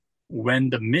when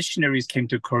the missionaries came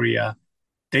to Korea,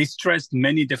 they stressed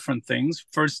many different things.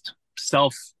 First,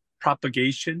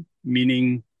 self-propagation,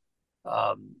 meaning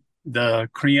the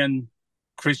Korean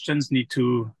Christians need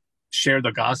to share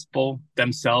the gospel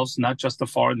themselves, not just the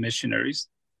foreign missionaries.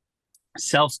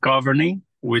 Self-governing,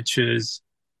 which is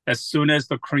as soon as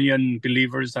the Korean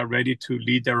believers are ready to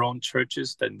lead their own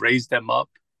churches, then raise them up,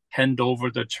 hand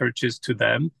over the churches to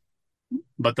them.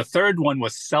 But the third one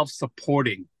was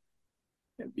self-supporting.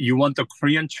 You want the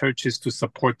Korean churches to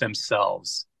support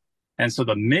themselves. And so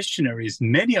the missionaries,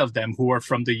 many of them who are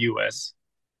from the US,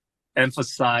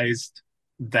 emphasized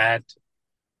that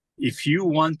if you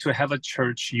want to have a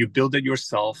church, you build it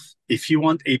yourself. If you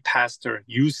want a pastor,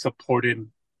 you support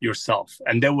him yourself.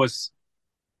 And that was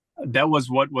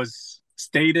what was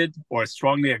stated or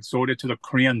strongly exhorted to the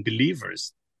Korean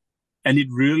believers. And it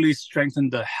really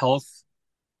strengthened the health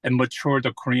and matured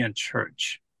the Korean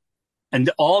church. And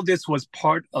all this was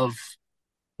part of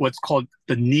what's called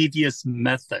the Nevius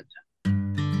method.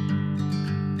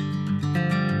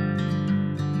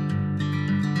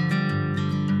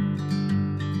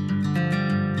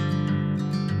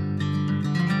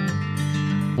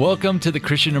 Welcome to the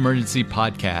Christian Emergency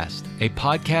Podcast, a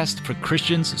podcast for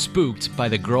Christians spooked by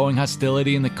the growing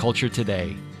hostility in the culture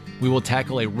today. We will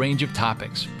tackle a range of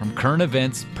topics, from current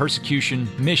events, persecution,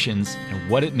 missions, and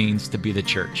what it means to be the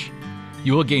church.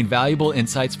 You will gain valuable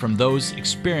insights from those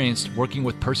experienced working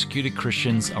with persecuted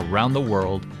Christians around the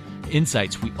world,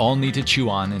 insights we all need to chew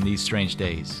on in these strange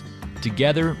days.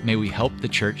 Together, may we help the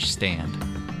church stand.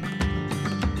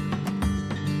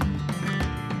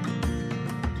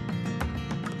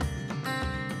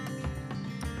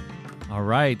 All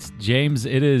right, James,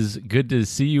 it is good to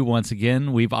see you once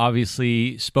again. We've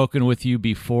obviously spoken with you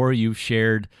before. You've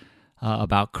shared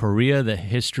about Korea,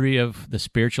 the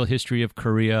spiritual history of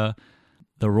Korea,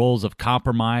 the roles of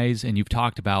compromise, and you've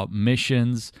talked about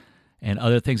missions and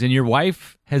other things. And your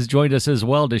wife has joined us as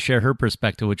well to share her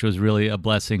perspective, which was really a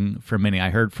blessing for many. I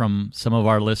heard from some of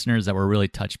our listeners that were really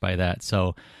touched by that.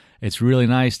 So it's really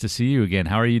nice to see you again.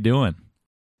 How are you doing?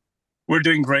 We're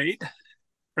doing great.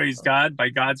 Praise God. By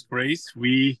God's grace,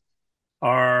 we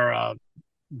are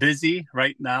busy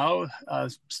right now,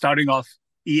 starting off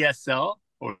ESL,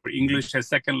 or English as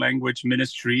Second Language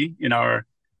Ministry, in our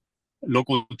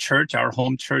local church, our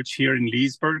home church here in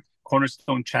Leesburg,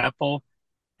 Cornerstone Chapel.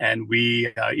 And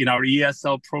we, in our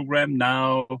ESL program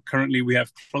now, currently we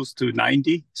have close to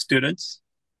 90 students,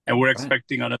 and we're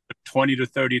expecting another 20 to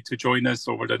 30 to join us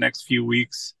over the next few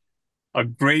weeks. A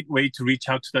great way to reach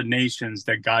out to the nations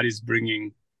that God is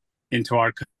bringing into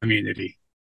our community.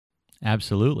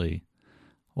 Absolutely.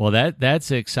 Well, that's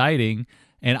exciting.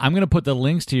 And I'm going to put the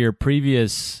links to your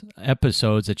previous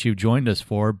episodes that you've joined us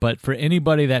for. But for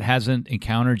anybody that hasn't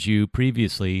encountered you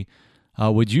previously,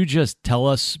 would you just tell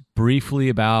us briefly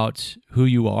about who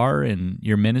you are and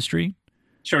your ministry?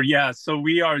 Sure, yeah. So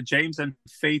we are James and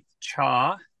Faith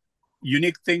Cha.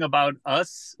 Unique thing about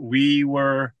us, we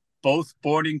were both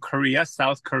born in Korea,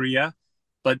 South Korea,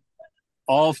 but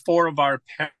all four of our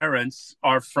parents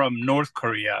are from North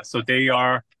Korea. So they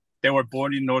were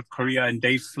born in North Korea, and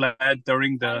they fled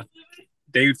during the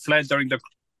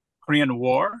Korean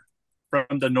War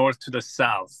from the north to the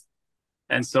south.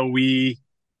 And so we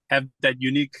have that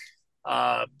unique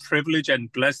privilege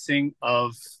and blessing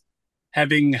of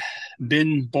having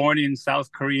been born in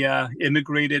South Korea,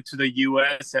 immigrated to the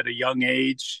U.S. at a young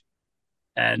age.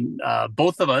 And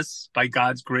both of us, by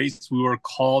God's grace, we were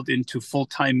called into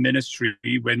full-time ministry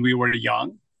when we were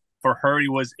young. For her, it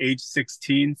was age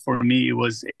 16. For me, it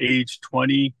was age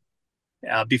 20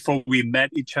 before we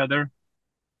met each other.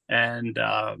 And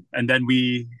then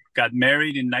we got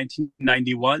married in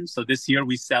 1991. So this year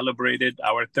we celebrated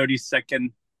our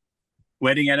 32nd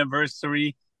wedding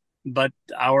anniversary. But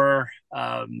our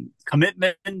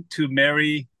commitment to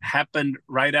marry happened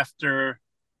right after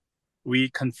we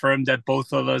confirmed that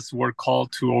both of us were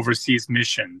called to overseas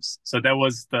missions. So that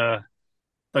was the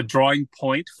drawing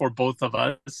point for both of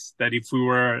us, that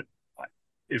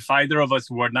if either of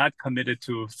us were not committed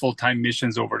to full-time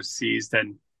missions overseas,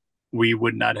 then we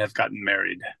would not have gotten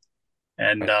married.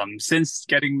 And since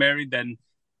getting married, then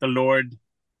the Lord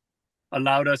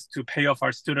allowed us to pay off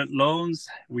our student loans.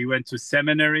 We went to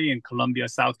seminary in Columbia,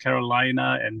 South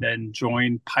Carolina, and then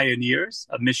joined Pioneers,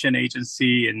 a mission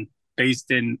agency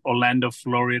based in Orlando,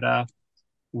 Florida.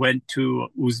 Went to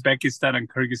Uzbekistan and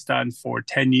Kyrgyzstan for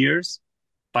 10 years.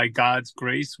 By God's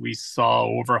grace, we saw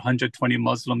over 120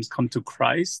 Muslims come to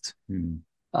Christ.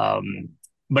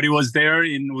 But it was there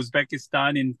in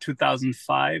Uzbekistan in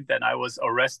 2005 that I was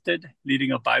arrested,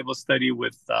 leading a Bible study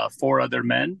with 4 other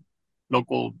men,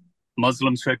 local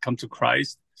Muslims who had come to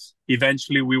Christ.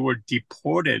 eventually we were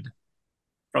deported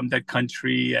from that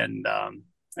country, and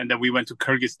then we went to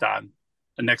Kyrgyzstan,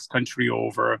 the next country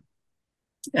over.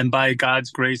 And by God's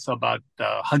grace, about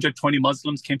 120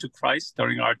 Muslims came to Christ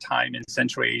during our time in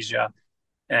Central Asia,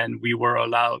 and we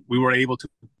were able to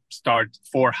start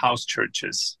 4 house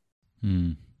churches.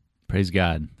 Praise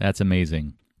God. That's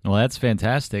amazing. Well, that's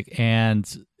fantastic.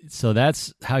 And so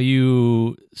that's how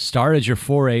you started your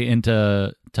foray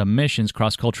into missions,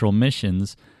 cross-cultural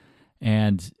missions,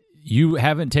 and you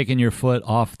haven't taken your foot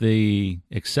off the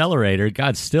accelerator.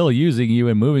 God's still using you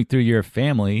and moving through your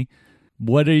family.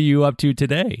 What are you up to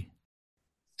today?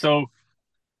 So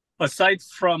aside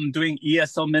from doing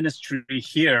ESL ministry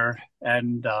here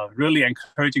and really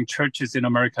encouraging churches in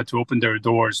America to open their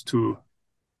doors to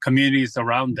communities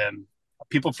around them,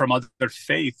 people from other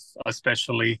faiths,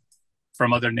 especially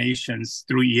from other nations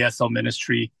through ESL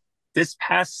ministry, this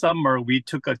past summer, we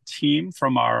took a team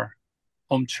from our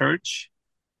home church.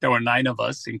 There were 9 of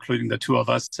us, including the 2 of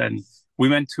us, and we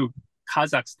went to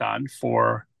Kazakhstan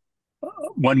for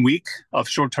 1 week of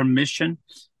short-term mission.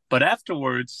 But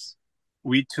afterwards,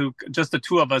 we took, just the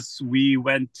 2 of us, we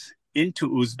went into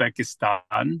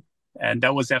Uzbekistan, and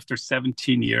that was after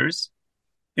 17 years.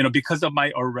 You know, because of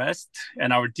my arrest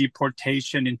and our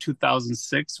deportation in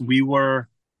 2006, we were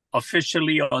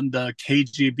officially on the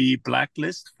KGB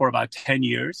blacklist for about 10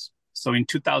 years. So in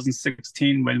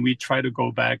 2016, when we tried to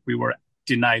go back, we were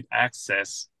denied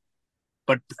access.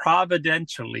 But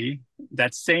providentially,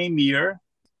 that same year,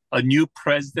 a new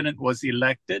president was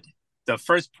elected. The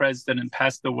first president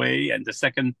passed away, and the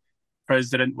second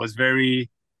president was very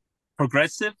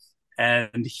progressive,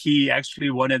 and he actually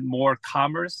wanted more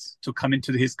commerce to come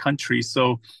into his country.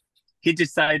 So he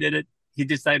decided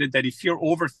that if you're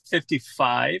over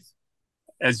 55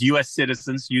 as U.S.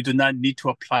 citizens, you do not need to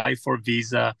apply for a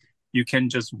visa. You can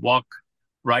just walk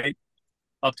right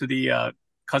up to the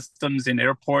customs and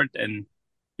airport, and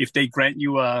if they grant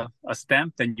you a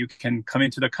stamp, then you can come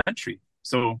into the country.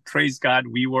 So praise God,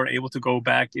 we were able to go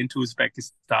back into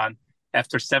Uzbekistan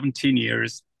after 17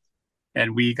 years,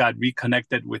 and we got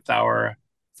reconnected with our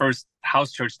first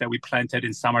house church that we planted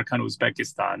in Samarkand,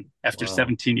 Uzbekistan after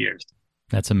 17 years.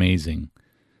 That's amazing.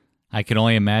 I can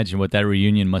only imagine what that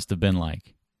reunion must have been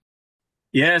like.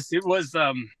 Yes, it was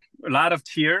a lot of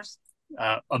tears,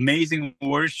 amazing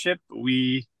worship.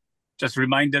 We just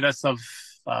reminded us of,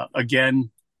 again,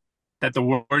 that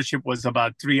the worship was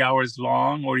about 3 hours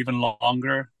long or even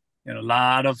longer. You know, a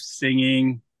lot of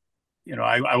singing. You know,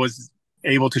 I was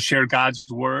able to share God's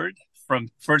word from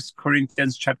 1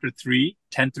 Corinthians chapter 3,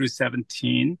 10 through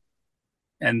 17.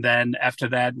 And then after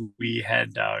that, we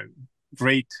had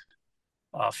great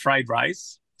fried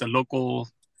rice, the local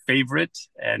favorite,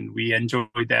 and we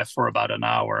enjoyed that for about an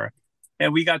hour.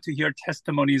 And we got to hear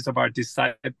testimonies of our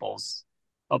disciples,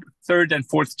 of 3rd and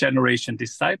 4th generation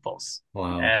disciples.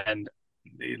 Wow. And,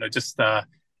 you know, just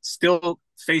still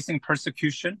facing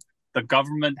persecution. The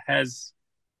government has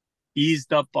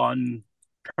eased up on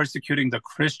persecuting the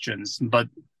Christians, but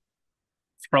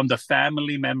from the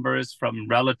family members, from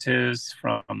relatives,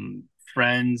 from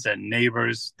friends and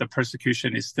neighbors, the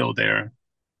persecution is still there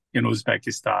in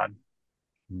Uzbekistan.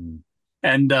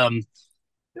 And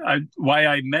why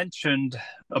I mentioned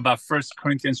about 1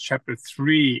 Corinthians chapter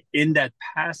 3, in that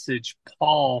passage,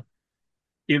 Paul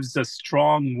gives a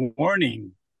strong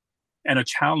warning and a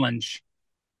challenge,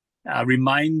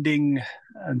 reminding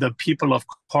the people of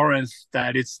Corinth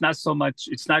that it's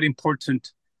not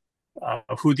important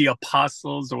who the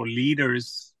apostles or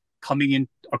leaders coming in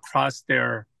across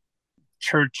their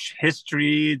church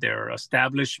history, their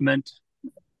establishment.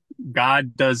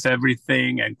 God does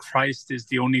everything, and Christ is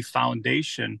the only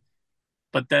foundation.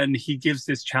 But then he gives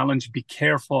this challenge: be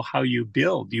careful how you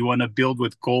build. You want to build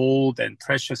with gold and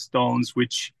precious stones,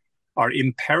 which are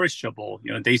imperishable.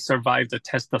 You know, they survive the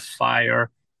test of fire.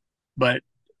 But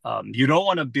you don't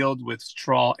want to build with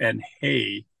straw and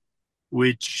hay,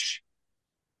 which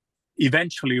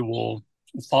eventually will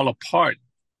fall apart.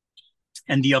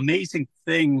 And the amazing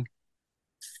thing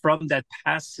from that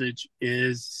passage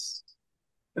is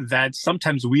that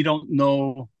sometimes we don't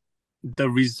know the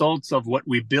results of what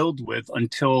we build with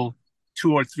until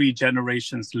 2 or 3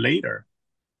 generations later,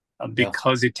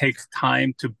 because it takes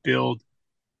time to build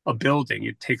a building.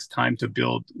 It takes time to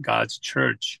build God's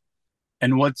church.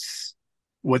 And what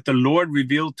the Lord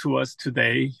revealed to us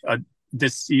today,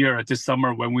 this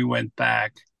summer when we went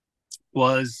back,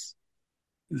 was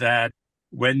that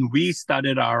when we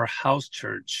started our house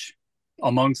church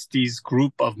amongst these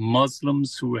group of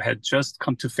Muslims who had just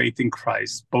come to faith in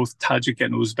Christ, both Tajik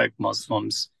and Uzbek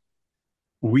Muslims,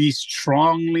 we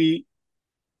strongly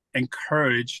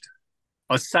encouraged,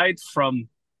 aside from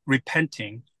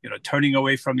repenting, turning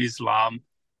away from Islam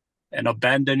and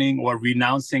abandoning or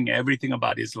renouncing everything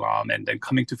about Islam and then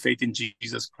coming to faith in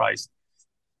Jesus Christ,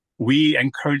 we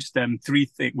encourage them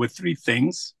with three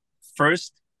things.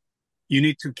 First, you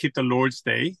need to keep the Lord's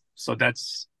Day. So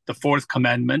that's the fourth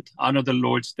commandment, honor the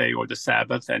Lord's Day or the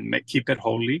Sabbath and keep it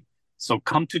holy. So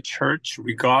come to church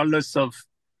regardless of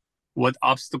what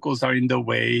obstacles are in the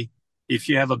way. If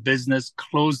you have a business,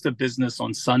 close the business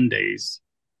on Sundays.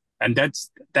 And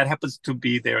that happens to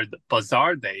be their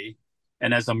bazaar day.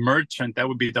 And as a merchant, that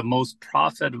would be the most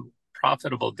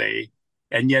profitable day.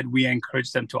 And yet we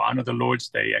encourage them to honor the Lord's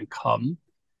Day and come.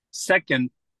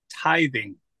 Second,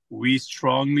 tithing. We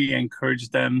strongly encourage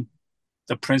them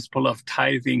the principle of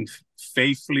tithing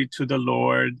faithfully to the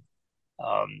Lord.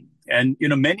 And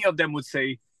many of them would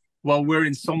say, well, we're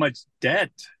in so much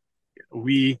debt.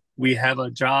 We have a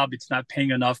job, it's not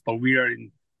paying enough, but we are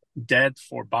in debt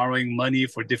for borrowing money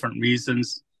for different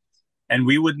reasons. And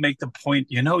we would make the point,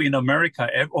 in America,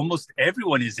 almost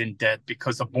everyone is in debt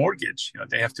because of mortgage.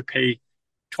 They have to pay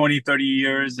 20, 30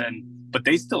 years, but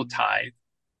they still tithe.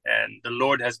 And the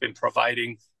Lord has been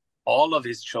providing all of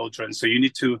his children. So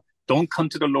don't come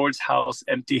to the Lord's house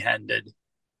empty-handed.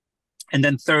 And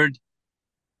then third,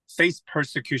 face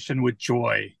persecution with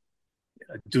joy.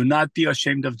 Do not be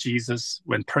ashamed of Jesus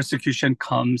when persecution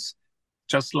comes,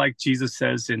 just like Jesus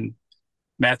says in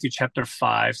Matthew chapter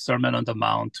 5, Sermon on the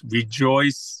Mount,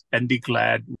 rejoice and be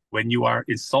glad when you are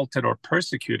insulted or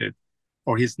persecuted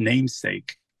for his name's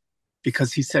sake,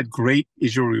 because he said, great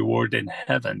is your reward in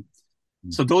heaven.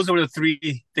 So those are the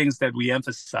three things that we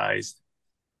emphasized.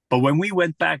 But when we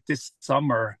went back this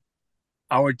summer,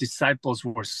 our disciples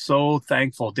were so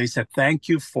thankful. They said, thank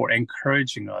you for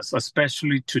encouraging us,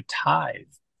 especially to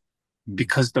tithe,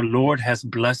 because the Lord has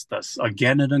blessed us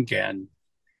again and again.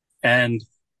 And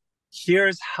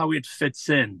here's how it fits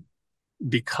in,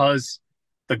 because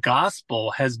the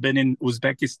gospel has been in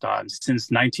Uzbekistan since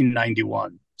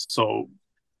 1991, so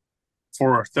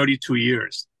for 32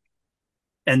 years.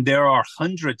 And there are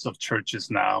hundreds of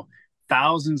churches now,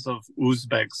 thousands of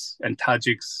Uzbeks and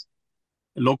Tajiks,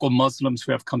 local Muslims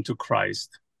who have come to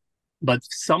Christ. But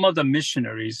some of the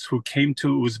missionaries who came to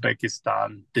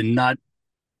Uzbekistan did not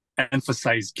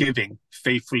emphasize giving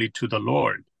faithfully to the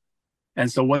Lord.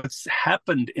 And so what's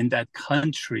happened in that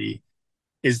country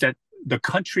is that the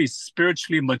country is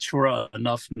spiritually mature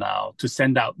enough now to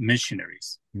send out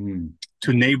missionaries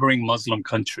to neighboring Muslim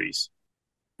countries.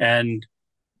 And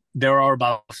there are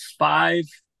about 5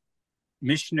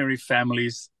 missionary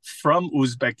families from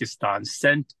Uzbekistan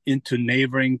sent into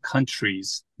neighboring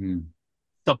countries,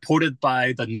 supported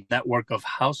by the network of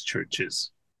house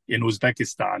churches in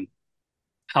Uzbekistan.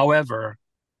 However,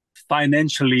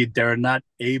 financially, they're not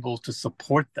able to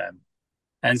support them.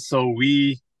 And so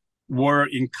we were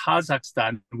in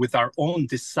Kazakhstan with our own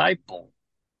disciple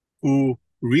who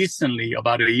recently,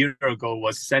 about a year ago,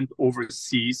 was sent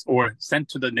overseas or sent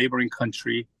to the neighboring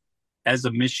country as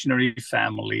a missionary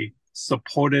family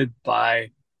supported by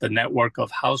the network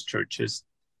of house churches.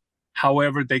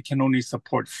 However, they can only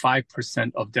support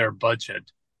 5% of their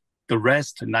budget. The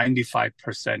rest,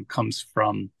 95%, comes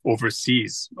from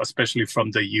overseas, especially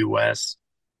from the US.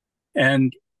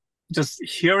 And just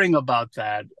hearing about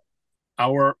that,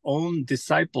 our own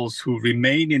disciples who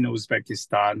remain in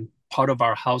Uzbekistan, part of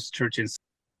our house churches,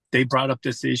 they brought up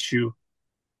this issue.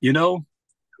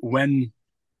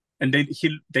 And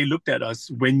they looked at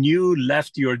us, when you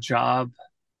left your job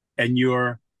and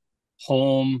your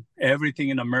home, everything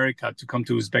in America to come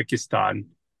to Uzbekistan,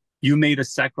 you made a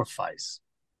sacrifice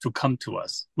to come to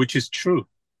us, which is true.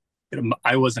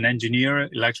 I was an engineer,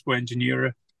 electrical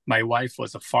engineer. My wife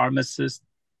was a pharmacist.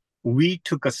 We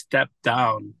took a step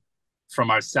down from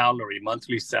our salary,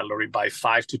 monthly salary, by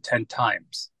 5 to 10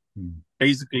 times.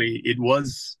 Basically, it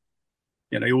was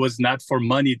not for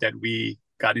money that we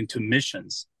got into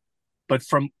missions. But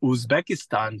from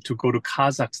Uzbekistan to go to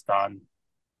Kazakhstan,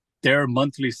 their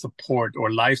monthly support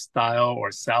or lifestyle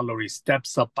or salary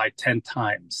steps up by 10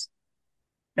 times.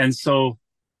 And so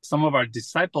some of our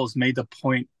disciples made the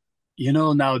point,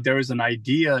 now there is an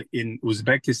idea in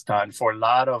Uzbekistan for a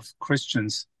lot of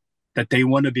Christians that they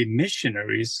want to be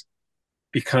missionaries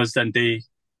because then they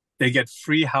get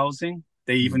free housing,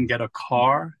 they even get a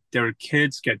car, their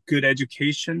kids get good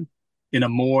education in a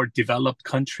more developed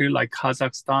country like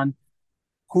Kazakhstan.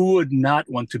 Who would not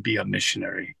want to be a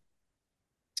missionary?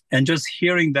 And just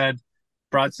hearing that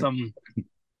brought some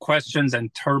questions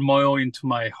and turmoil into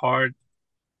my heart.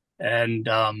 And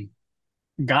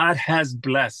God has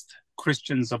blessed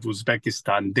Christians of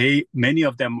Uzbekistan. Many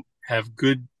of them have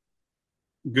good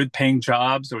paying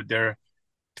jobs, or they're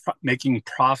making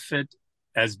profit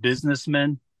as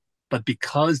businessmen. but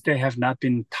because they have not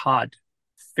been taught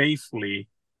faithfully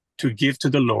to give to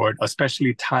the Lord,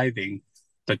 especially tithing,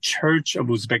 the Church of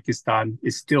Uzbekistan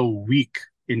is still weak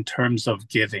in terms of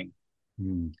giving.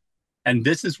 Mm. And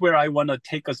this is where I want to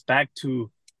take us back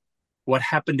to what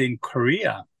happened in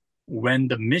Korea. When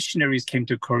the missionaries came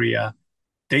to Korea,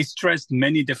 they stressed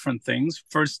many different things.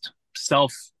 First,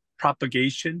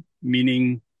 self-propagation,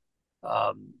 meaning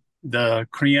the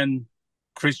Korean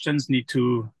Christians need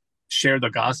to share the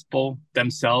gospel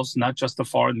themselves, not just the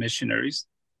foreign missionaries.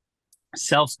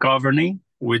 Self-governing,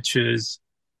 which is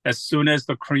as soon as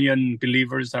the Korean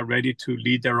believers are ready to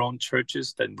lead their own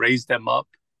churches, then raise them up,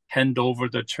 hand over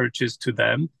the churches to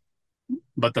them.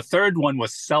 But the third one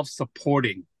was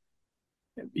self-supporting.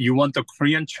 You want the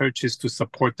Korean churches to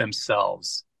support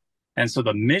themselves. And so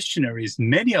the missionaries,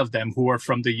 many of them who are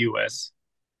from the US,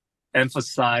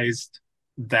 emphasized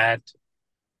that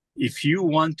if you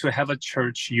want to have a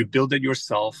church, you build it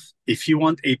yourself. If you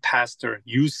want a pastor,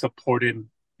 you support him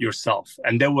yourself.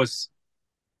 And that was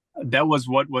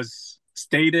what was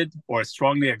stated or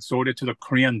strongly exhorted to the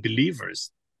Korean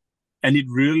believers. And it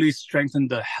really strengthened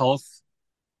the health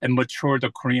and matured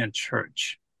the Korean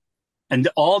church. And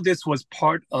all this was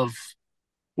part of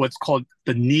what's called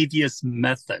the Nevius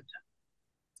method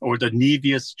or the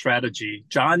Nevius strategy.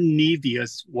 John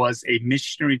Nevius was a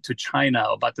missionary to China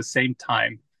about the same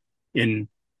time in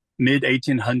mid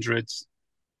 1800s.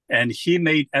 And he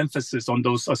made emphasis on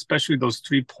those, especially those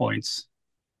 3 points.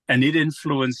 And it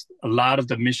influenced a lot of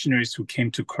the missionaries who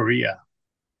came to Korea.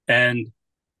 And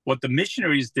what the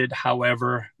missionaries did,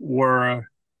 however, were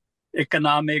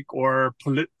economic or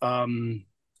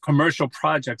commercial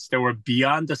projects that were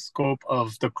beyond the scope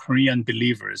of the Korean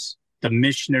believers. The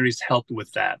missionaries helped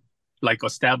with that, like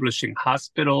establishing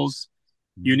hospitals,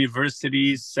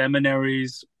 universities,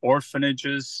 seminaries,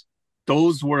 orphanages.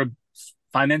 Those were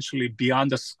financially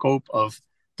beyond the scope of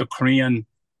the Korean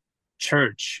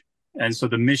church. And so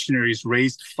the missionaries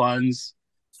raised funds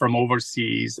from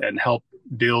overseas and helped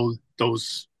build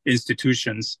those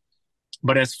institutions.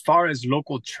 But as far as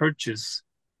local churches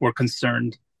were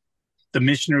concerned, the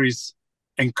missionaries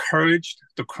encouraged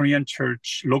the Korean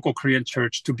church, local Korean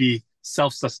church, to be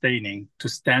self-sustaining, to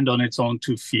stand on its own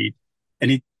 2 feet.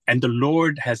 And the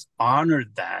Lord has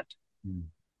honored that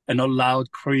and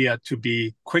allowed Korea to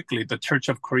be quickly, the Church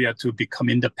of Korea, to become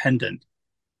independent.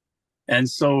 And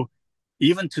so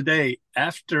even today,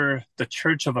 after the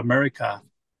Church of America,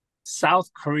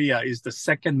 South Korea is the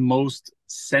second most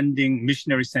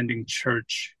missionary sending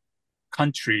church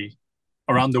country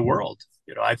around the world.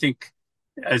 I think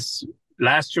as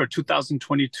last year,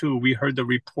 2022, we heard the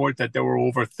report that there were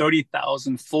over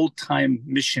 30,000 full-time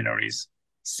missionaries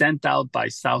sent out by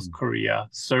South Korea,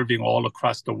 serving all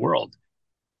across the world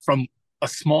from a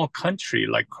small country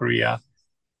like Korea,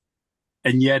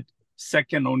 and yet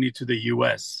second only to the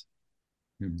US.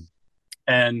 Mm-hmm.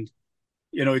 And,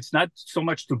 it's not so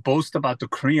much to boast about the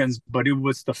Koreans, but it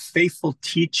was the faithful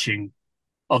teaching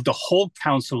of the whole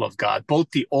counsel of God, both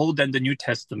the Old and the New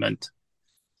Testament.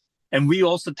 And we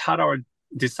also taught our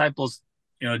disciples,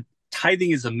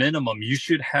 tithing is a minimum. You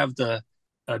should have the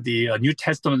New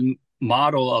Testament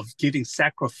model of giving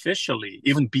sacrificially,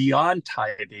 even beyond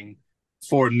tithing,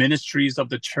 for ministries of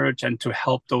the church and to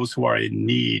help those who are in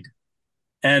need.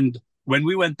 And when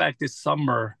we went back this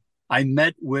summer, I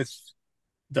met with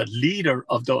the leader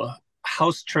of the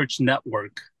House Church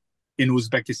Network in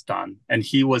Uzbekistan, and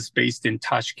he was based in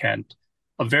Tashkent,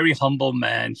 a very humble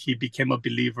man. He became a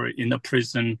believer in a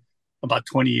prison about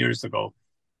 20 years ago.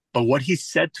 But what he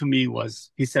said to me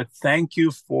was, he said, thank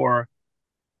you for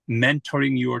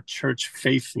mentoring your church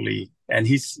faithfully. And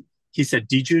he said,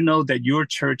 did you know that your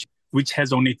church, which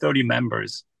has only 30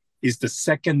 members, is the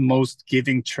second most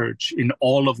giving church in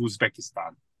all of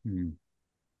Uzbekistan? Mm.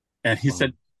 And he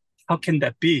said, how can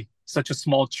that be? Such a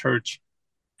small church.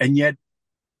 And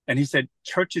he said,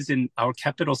 churches in our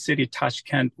capital city,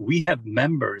 Tashkent, we have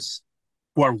members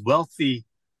who are wealthy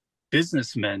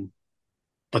businessmen,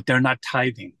 but they're not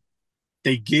tithing.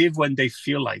 They give when they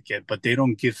feel like it, but they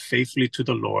don't give faithfully to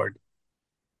the Lord.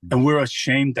 And we're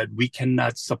ashamed that we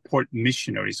cannot support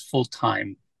missionaries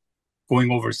full-time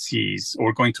going overseas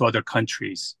or going to other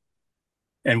countries.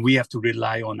 And we have to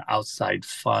rely on outside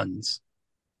funds.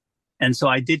 And so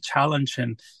I did challenge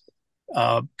him,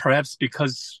 perhaps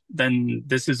because then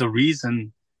this is a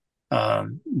reason,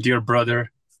 dear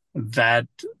brother, that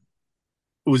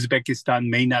Uzbekistan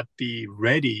may not be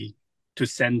ready to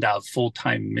send out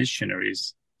full-time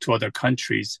missionaries to other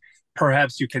countries.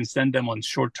 Perhaps you can send them on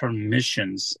short-term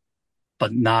missions,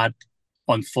 but not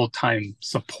on full-time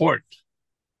support,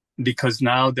 because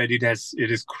now that it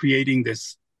is creating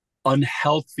this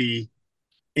unhealthy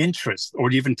interest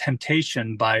or even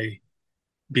temptation by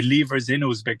believers in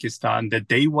Uzbekistan that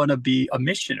they want to be a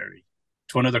missionary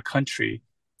to another country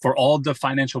for all the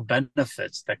financial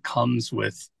benefits that come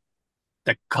with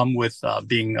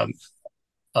being a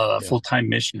Yeah. full-time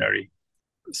missionary.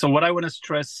 So what I want to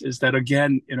stress is that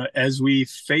again, as we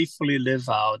faithfully live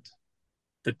out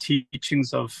the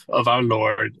teachings of our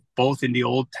Lord, both in the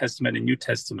Old Testament and New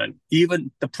Testament,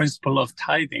 even the principle of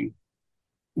tithing,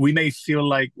 we may feel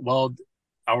like, well,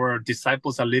 our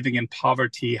disciples are living in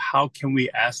poverty. How can we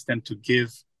ask them to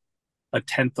give a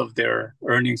tenth of their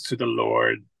earnings to the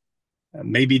Lord?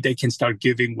 Maybe they can start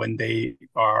giving when they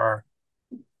are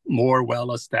more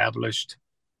well established.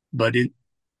 But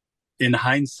in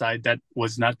hindsight, that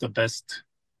was not the best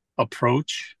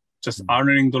approach. Just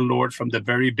honoring the Lord from the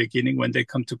very beginning when they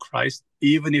come to Christ,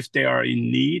 even if they are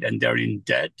in need and they're in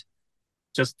debt,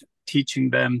 just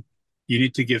teaching them you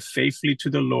need to give faithfully to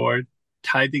the Lord,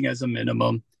 tithing as a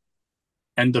minimum.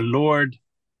 And the Lord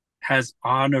has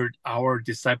honored our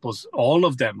disciples. All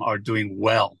of them are doing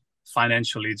well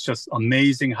financially. It's just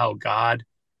amazing how God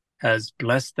has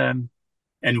blessed them.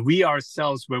 And we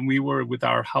ourselves, when we were with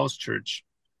our house church,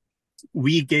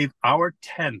 we gave our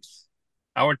tenth,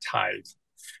 our tithe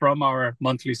from our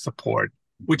monthly support,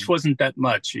 which wasn't that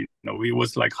much. It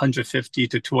was like $150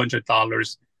 to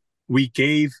 $200. We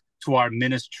gave to our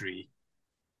ministry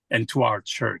and to our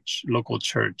church, local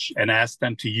church, and asked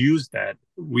them to use that.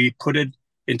 We put it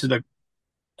into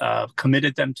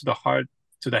committed them to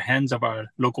the hands of our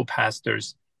local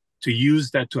pastors to use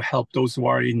that to help those who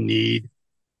are in need,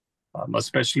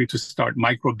 especially to start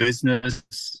micro business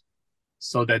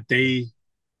so that they,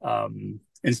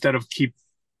 instead of keep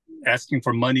asking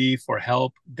for money, for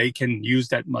help, they can use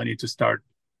that money to start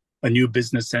a new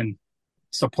business and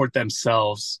support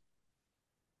themselves.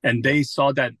 And they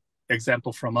saw that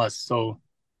example from us. So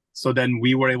then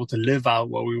we were able to live out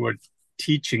what we were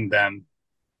teaching them.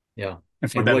 Yeah.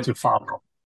 And for them to follow.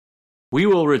 We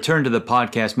will return to the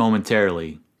podcast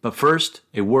momentarily, but first,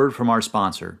 a word from our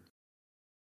sponsor.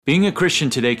 Being a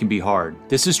Christian today can be hard.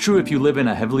 This is true if you live in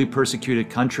a heavily persecuted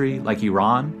country like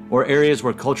Iran, or areas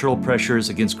where cultural pressures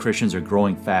against Christians are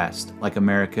growing fast, like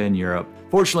America and Europe.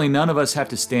 Fortunately, none of us have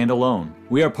to stand alone.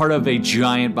 We are part of a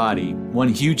giant body, one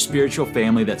huge spiritual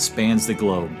family that spans the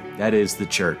globe. That is the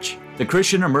church. The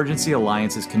Christian Emergency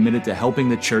Alliance is committed to helping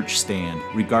the church stand,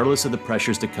 regardless of the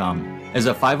pressures to come. As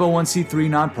a 501c3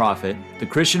 nonprofit, the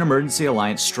Christian Emergency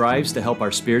Alliance strives to help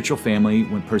our spiritual family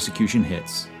when persecution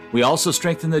hits. We also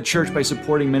strengthen the church by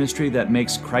supporting ministry that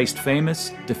makes Christ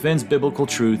famous, defends biblical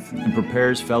truth, and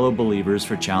prepares fellow believers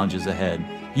for challenges ahead.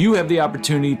 You have the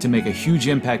opportunity to make a huge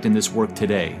impact in this work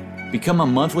today. Become a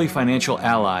monthly financial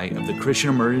ally of the Christian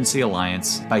Emergency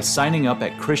Alliance by signing up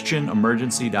at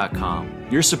ChristianEmergency.com.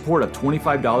 Your support of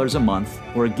 $25 a month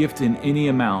or a gift in any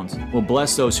amount will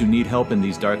bless those who need help in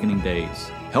these darkening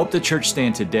days. Help the church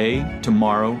stand today,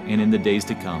 tomorrow, and in the days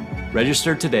to come.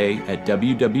 Register today at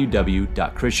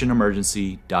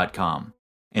www.christianemergency.com.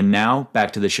 And now,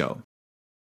 back to the show.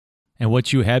 And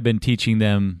what you had been teaching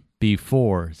them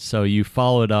before, so you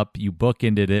followed up, you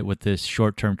bookended it with this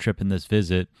short-term trip and this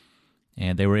visit,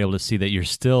 and they were able to see that you're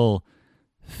still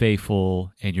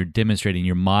faithful and you're demonstrating,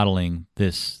 you're modeling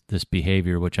this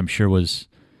behavior, which I'm sure was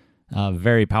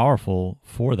very powerful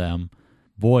for them.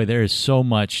 Boy, there is so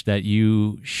much that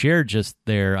you shared just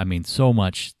there. I mean, so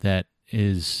much that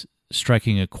is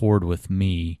striking a chord with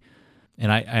me.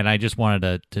 And I just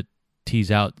wanted to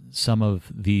tease out some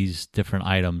of these different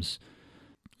items.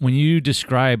 When you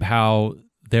describe how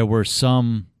there were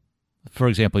some, for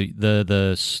example,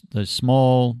 the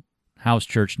small house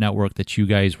church network that you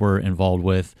guys were involved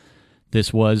with,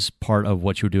 this was part of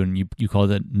what you were doing. You called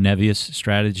it Nevius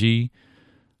strategy.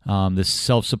 This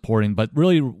self-supporting, but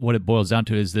really what it boils down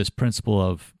to is this principle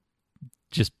of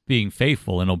just being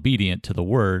faithful and obedient to the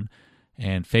word,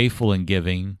 and faithful in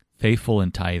giving, faithful in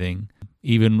tithing,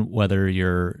 even whether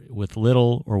you're with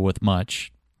little or with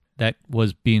much. That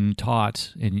was being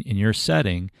taught in your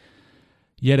setting,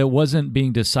 yet it wasn't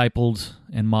being discipled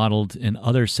and modeled in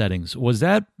other settings. Was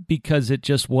that because it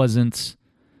just wasn't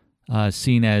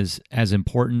seen as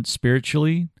important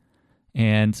spiritually?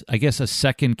 And I guess a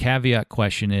second caveat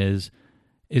question is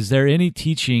there any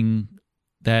teaching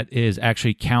that is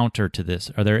actually counter to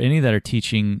this? Are there any that are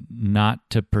teaching not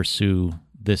to pursue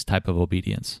this type of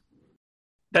obedience?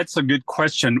 That's a good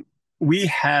question. We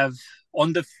have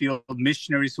on the field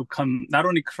missionaries who come not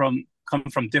only come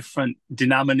from different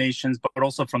denominations, but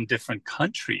also from different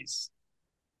countries.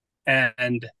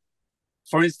 And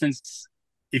for instance,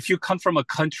 if you come from a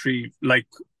country like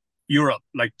Europe,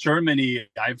 like Germany,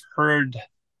 I've heard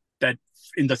that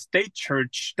in the state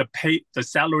church, the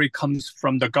salary comes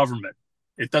from the government.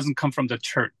 It doesn't come from the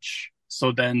church.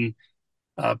 So then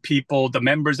the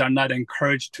members are not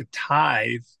encouraged to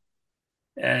tithe.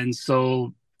 And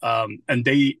so, and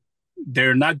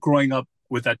they're not growing up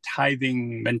with a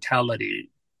tithing mentality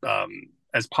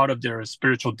as part of their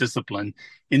spiritual discipline.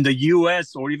 In the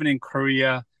US or even in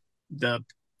Korea, the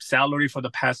salary for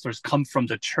the pastors come from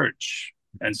the church.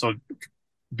 And so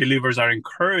believers are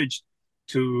encouraged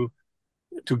to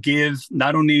give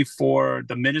not only for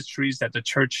the ministries that the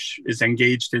church is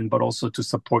engaged in, but also to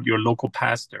support your local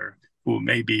pastor who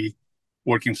may be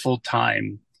working full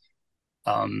time.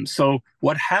 So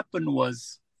what happened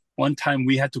was one time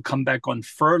we had to come back on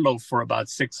furlough for about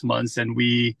 6 months, and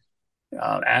we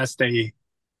asked a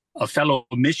fellow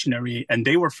missionary, and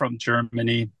they were from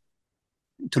Germany,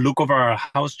 to look over our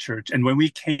house church. And when we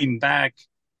came back,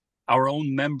 our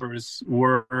own members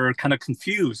were kind of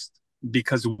confused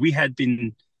because we had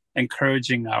been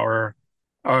encouraging our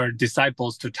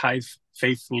disciples to tithe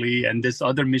faithfully, and this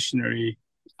other missionary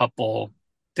couple,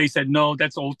 they said, no,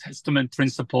 that's Old Testament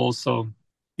principle, so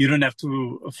you don't have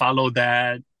to follow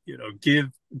that.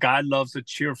 God loves a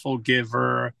cheerful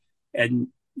giver, and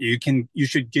you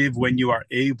should give when you are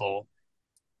able.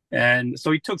 And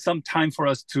so it took some time for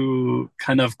us to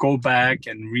kind of go back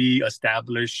and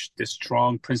reestablish the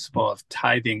strong principle of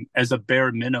tithing as a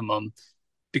bare minimum,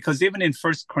 because even in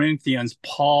 1 Corinthians,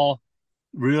 Paul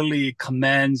really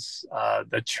commands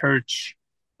the church,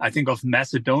 I think, of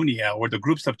Macedonia, or the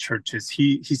groups of churches.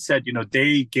 He said,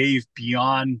 they gave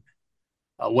beyond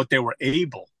what they were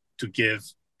able to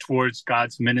give towards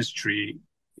God's ministry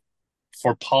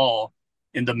for Paul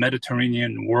in the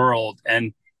Mediterranean world.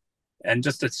 And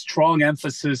just a strong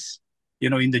emphasis,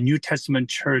 in the New Testament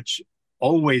church,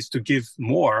 always to give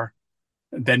more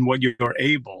than what you're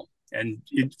able. And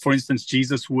for instance,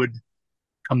 Jesus would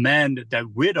command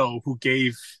that widow who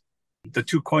gave the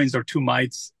 2 coins or 2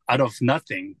 mites out of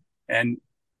nothing. And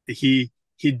he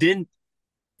didn't,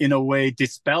 in a way,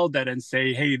 dispel that and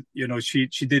say, hey,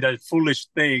 she did a foolish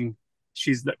thing.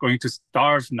 She's going to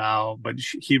starve now. But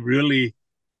he really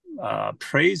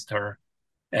praised her.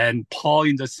 And Paul,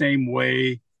 in the same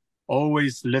way,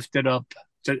 always lifted up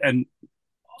and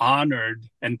honored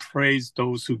and praised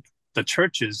the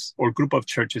churches or group of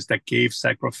churches that gave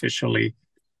sacrificially.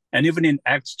 And even in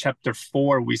Acts chapter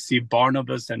 4, we see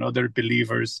Barnabas and other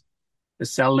believers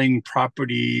selling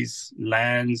properties,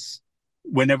 lands,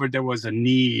 whenever there was a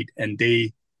need, and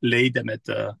they laid them at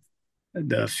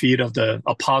the feet of the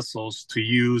apostles to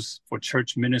use for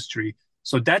church ministry.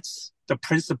 So that's the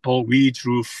principle we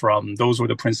drew from. Those were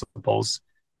the principles.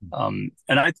 And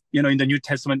in the New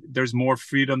Testament, there's more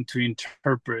freedom to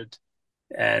interpret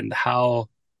and how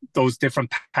those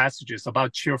different passages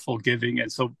about cheerful giving.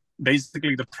 And so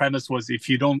basically the premise was, if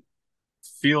you don't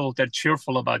feel that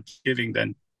cheerful about giving,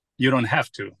 then you don't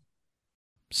have to.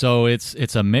 So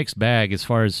it's a mixed bag as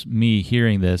far as me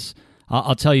hearing this.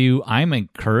 I'll tell you, I'm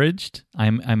encouraged.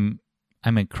 I'm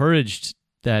encouraged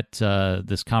that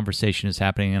this conversation is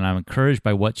happening, and I'm encouraged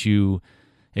by what you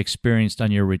experienced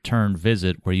on your return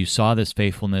visit, where you saw this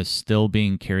faithfulness still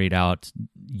being carried out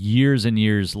years and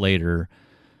years later,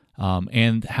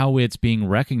 and how it's being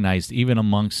recognized even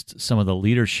amongst some of the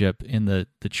leadership in the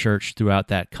church throughout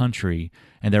that country,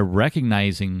 and they're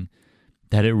recognizing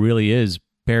that it really is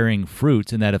bearing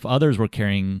fruit, and that if others were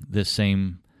carrying this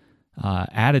same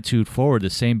attitude forward, the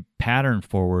same pattern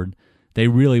forward, they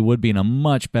really would be in a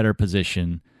much better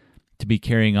position to be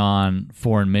carrying on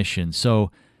foreign missions.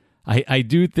 So I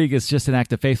do think it's just an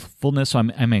act of faithfulness. So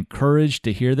I'm encouraged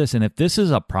to hear this. And if this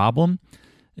is a problem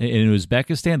in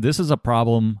Uzbekistan, this is a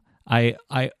problem I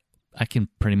can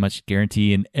pretty much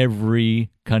guarantee in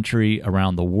every country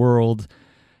around the world.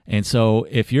 And so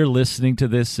if you're listening to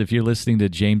this, if you're listening to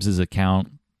James's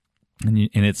account and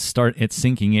it's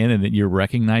sinking in and you're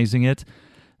recognizing it,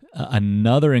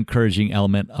 another encouraging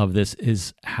element of this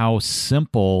is how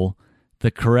simple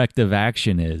the corrective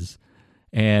action is.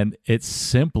 And it's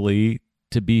simply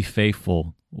to be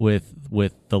faithful with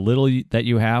the little that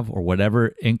you have or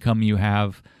whatever income you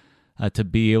have, to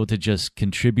be able to just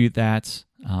contribute that,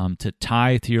 to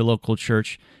tithe to your local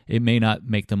church. It may not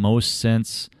make the most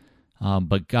sense,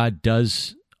 but God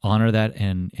does honor that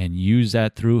and use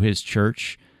that through His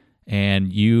church.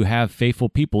 And you have faithful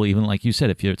people, even like you said,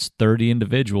 if it's 30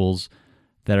 individuals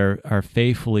that are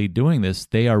faithfully doing this,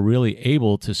 they are really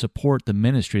able to support the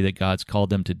ministry that God's called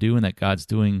them to do and that God's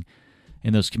doing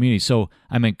in those communities. So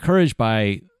I'm encouraged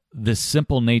by this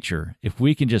simple nature. If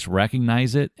we can just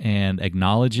recognize it and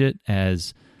acknowledge it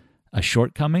as a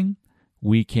shortcoming,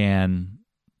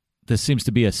 this seems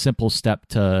to be a simple step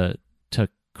to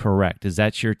correct. Is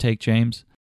that your take, James?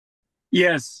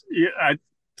 Yes, yeah,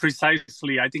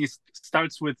 precisely. I think it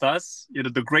starts with us.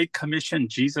 The Great Commission,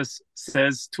 Jesus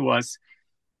says to us,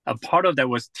 a part of that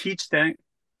was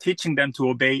teaching them to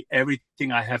obey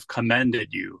everything I have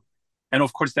commanded you. And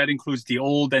of course, that includes the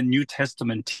Old and New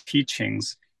Testament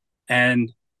teachings.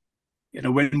 And,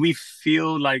 when we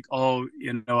feel like, oh,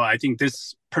 I think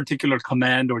this particular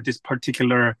command or this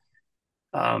particular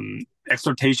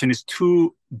exhortation is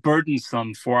too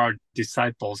burdensome for our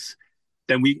disciples,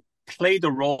 then we play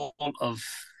the role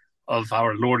of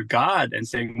our Lord God and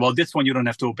saying, well, this one you don't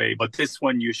have to obey, but this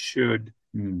one you should,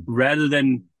 rather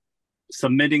than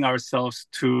submitting ourselves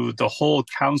to the whole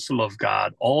counsel of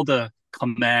God, all the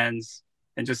commands,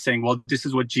 and just saying, well, this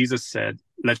is what Jesus said.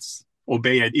 Let's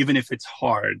obey it, even if it's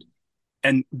hard.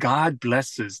 And God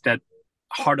blesses that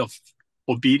heart of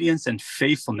obedience and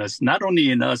faithfulness, not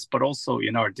only in us, but also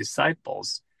in our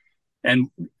disciples. And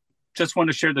just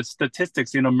want to share the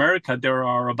statistics. In America, there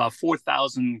are about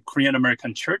 4,000 Korean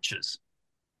American churches,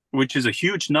 which is a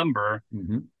huge number.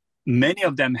 Mm-hmm. Many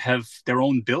of them have their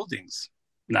own buildings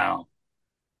now,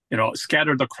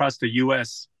 scattered across the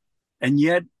U.S.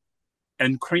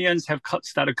 And Koreans have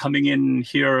started coming in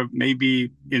here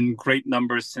maybe in great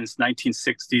numbers since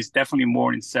 1960s, definitely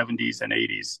more in 70s and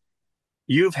 80s.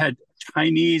 You've had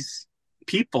Chinese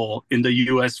people in the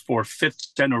U.S. for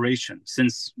fifth generation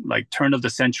since like turn of the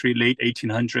century, late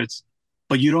 1800s,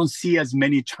 but you don't see as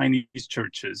many Chinese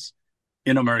churches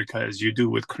in America as you do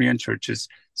with Korean churches.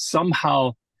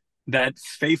 Somehow that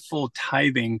faithful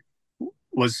tithing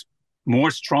was more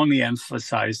strongly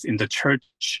emphasized in the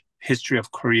church history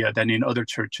of Korea than in other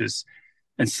churches.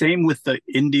 And same with the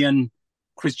Indian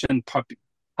Christian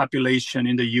population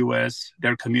in the U.S.,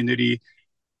 their community.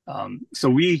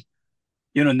 So we,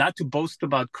 not to boast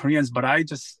about Koreans, but I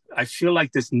feel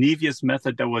like this Nevius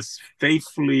method that was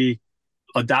faithfully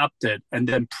adopted and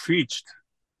then preached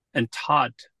and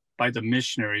taught by the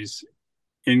missionaries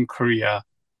in Korea,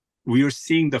 we are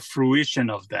seeing the fruition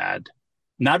of that,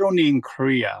 not only in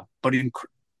Korea, but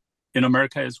in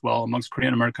America as well, amongst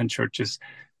Korean American churches,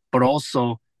 but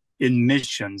also in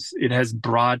missions. It has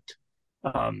brought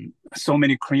so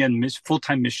many Korean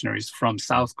full-time missionaries from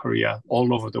South Korea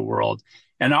all over the world.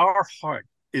 And our heart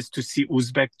is to see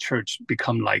Uzbek church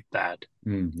become like that.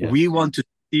 Yes. We want to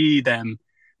see them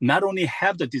not only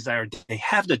have the desire, they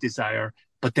have the desire,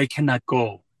 but they cannot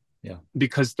go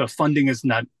because the funding is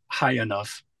not high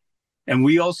enough. And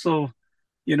we also,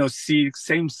 see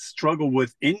same struggle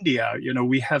with India.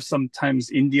 We have sometimes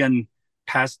Indian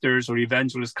pastors or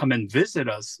evangelists come and visit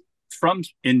us from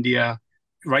India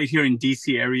right here in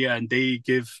DC area, and they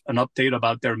give an update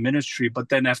about their ministry. But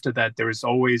then after that, there is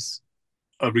always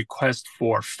a request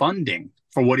for funding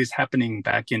for what is happening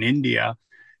back in India.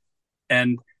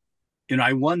 And,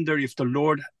 I wonder if the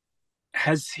Lord,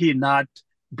 has he not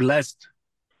blessed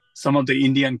some of the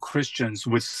Indian Christians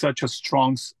with such a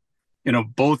strong,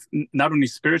 both not only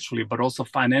spiritually, but also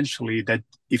financially, that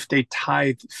if they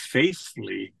tithe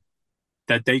faithfully,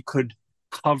 that they could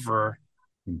cover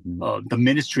the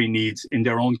ministry needs in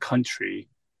their own country.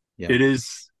 Yeah. It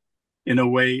is, in a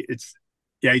way,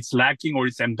 it's lacking, or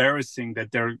it's embarrassing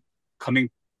that they're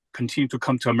continue to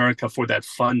come to America for that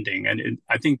funding. And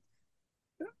I think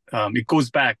it goes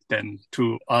back then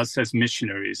to us as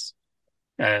missionaries,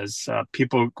 as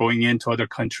people going into other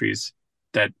countries,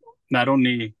 that not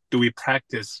only do we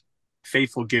practice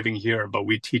faithful giving here, but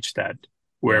we teach that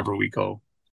wherever we go.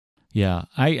 Yeah,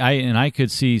 I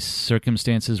could see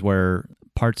circumstances where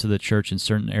parts of the church in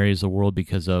certain areas of the world,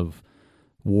 because of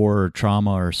war or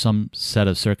trauma or some set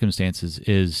of circumstances,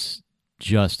 is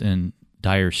just in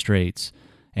dire straits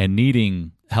and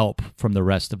needing help from the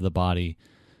rest of the body.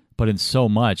 But in so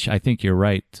much, I think you're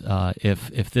right.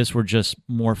 If this were just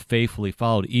more faithfully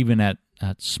followed, even at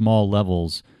small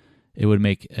levels, it would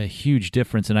make a huge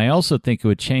difference. And I also think it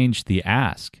would change the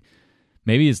ask.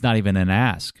 Maybe it's not even an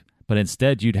ask, but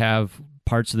instead you'd have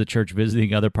parts of the church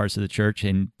visiting other parts of the church,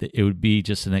 and it would be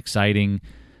just an exciting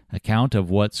account of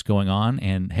what's going on.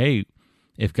 And hey,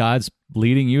 if God's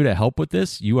leading you to help with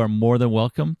this, you are more than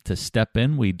welcome to step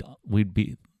in. We'd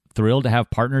be thrilled to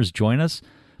have partners join us,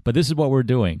 but this is what we're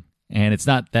doing. And it's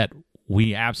not that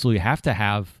we absolutely have to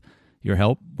have your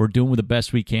help. We're doing the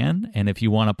best we can. And if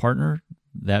you want a partner,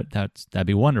 that'd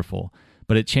be wonderful.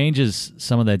 But it changes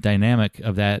some of the dynamic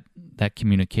of that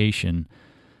communication.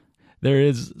 There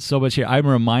is so much here. I'm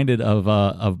reminded of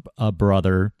a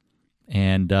brother,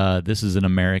 and this is an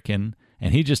American,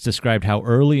 and he just described how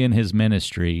early in his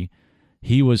ministry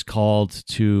he was called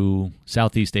to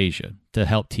Southeast Asia to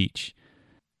help teach.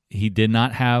 He did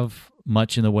not have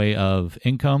much in the way of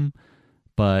income,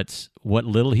 But what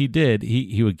little he did,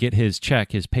 he would get his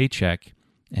check, his paycheck,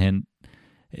 and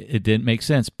it didn't make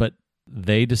sense. But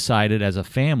they decided as a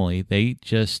family, they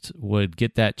just would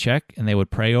get that check and they would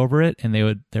pray over it, and they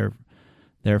would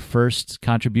their first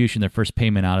contribution, their first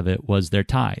payment out of it was their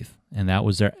tithe, and that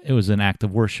was it was an act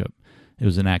of worship. It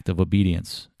was an act of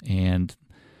obedience, and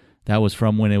that was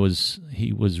from when he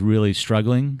was really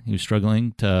struggling. He was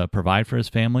struggling to provide for his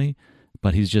family,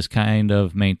 but he's just kind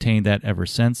of maintained that ever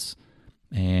since.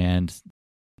 And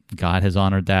God has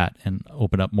honored that and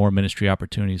opened up more ministry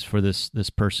opportunities for this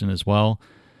person as well.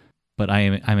 But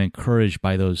I'm encouraged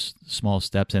by those small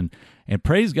steps, and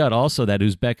praise God also that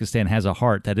Uzbekistan has a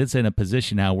heart, that it's in a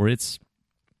position now where it's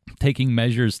taking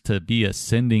measures to be a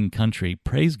sending country.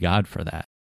 Praise God for that.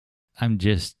 I'm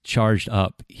just charged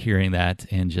up hearing that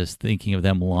and just thinking of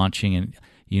them launching. And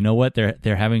you know what?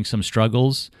 They're having some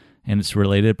struggles, and it's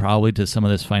related probably to some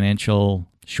of this financial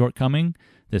shortcoming,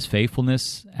 this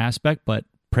faithfulness aspect. But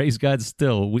praise God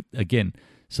still, again,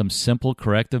 some simple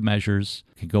corrective measures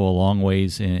can go a long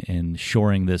ways in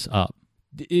shoring this up.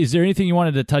 Is there anything you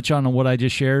wanted to touch on what I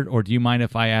just shared, or do you mind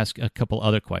if I ask a couple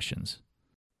other questions?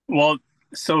 Well,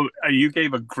 so you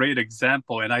gave a great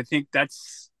example, and I think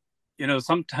that's,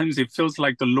 sometimes it feels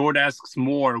like the Lord asks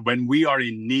more when we are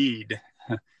in need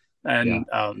and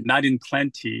not in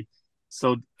plenty.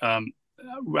 So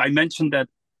I mentioned that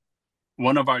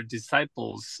one of our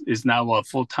disciples is now a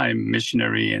full-time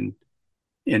missionary in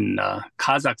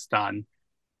Kazakhstan.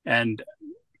 And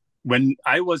when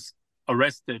I was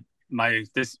arrested,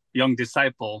 this young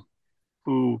disciple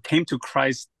who came to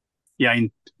Christ,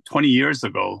 in 20 years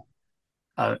ago,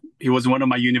 he was one of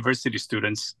my university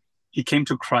students. He came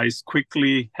to Christ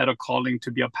quickly, had a calling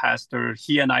to be a pastor.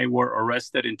 He and I were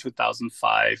arrested in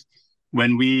 2005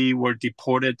 when we were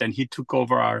deported, and he took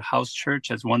over our house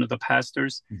church as one of the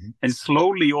pastors. Mm-hmm. And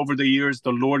slowly over the years,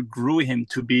 the Lord grew him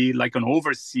to be like an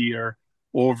overseer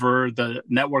over the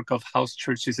network of house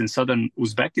churches in southern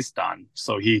Uzbekistan.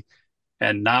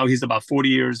 And now he's about 40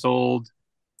 years old,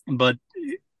 but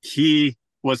he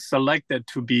was selected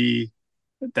to be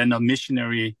then a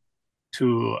missionary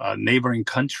to a neighboring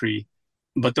country.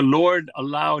 But the Lord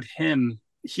allowed him,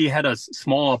 he had a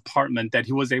small apartment that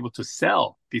he was able to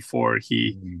sell before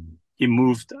he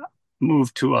moved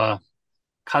to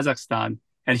Kazakhstan,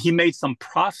 and he made some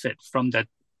profit from that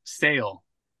sale.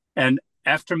 And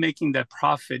after making that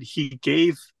profit, he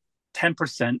gave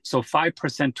 10%, so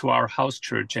 5% to our house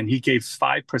church, and he gave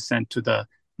 5% to the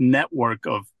network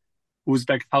of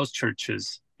Uzbek house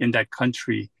churches in that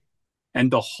country. And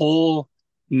the whole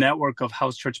network of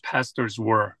house church pastors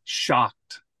were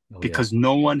shocked because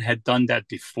no one had done that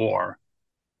before.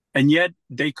 And yet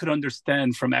they could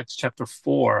understand from Acts chapter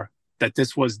 4 that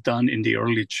this was done in the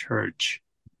early church.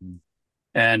 Mm-hmm.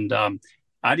 And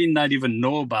I did not even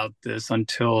know about this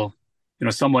until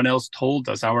someone else told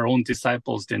us. Our own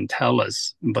disciples didn't tell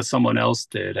us, but someone else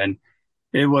did. And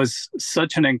it was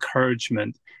such an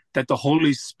encouragement that the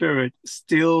Holy Spirit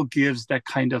still gives that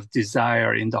kind of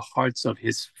desire in the hearts of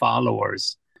his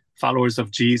followers of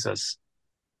Jesus,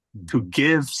 to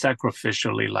give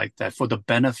sacrificially like that for the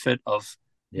benefit of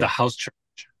the house church.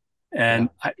 And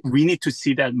we need to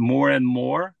see that more and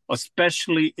more,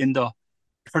 especially in the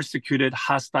persecuted,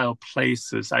 hostile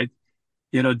places.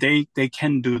 They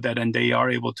can do that, and they are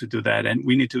able to do that. And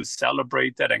we need to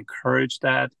celebrate that, encourage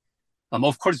that.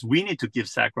 Of course, we need to give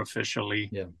sacrificially.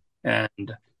 Yeah.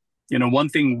 And, one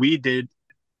thing we did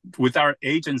with our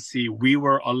agency, we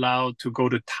were allowed to go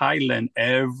to Thailand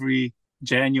every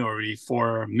January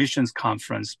for a missions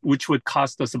conference, which would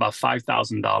cost us about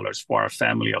 $5,000 for our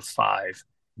family of 5.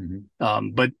 Mm-hmm.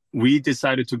 But we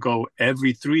decided to go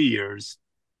every 3 years.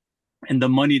 And the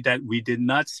money that we did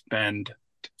not spend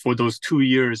for those 2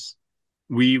 years,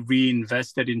 we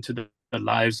reinvested into the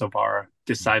lives of our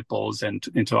disciples and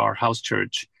into our house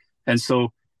church. And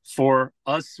so for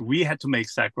us, we had to make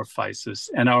sacrifices.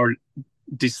 And our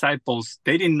disciples,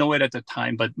 they didn't know it at the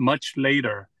time, but much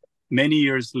later, many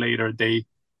years later, they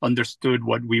understood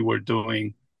what we were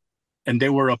doing, and they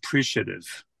were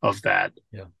appreciative of that,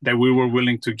 that we were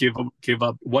willing to give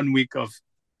up 1 week of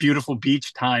beautiful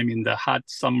beach time in the hot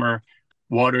summer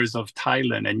waters of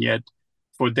Thailand. And yet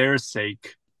for their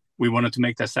sake, we wanted to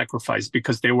make that sacrifice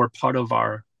because they were part of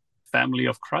our family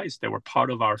of Christ. They were part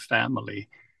of our family.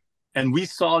 And we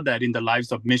saw that in the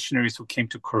lives of missionaries who came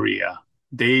to Korea.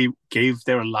 They gave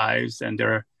their lives and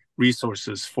their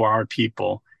resources for our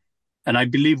people. And I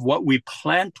believe what we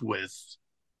plant with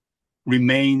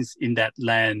remains in that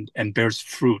land and bears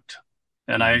fruit.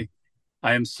 And I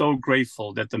am so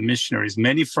grateful that the missionaries,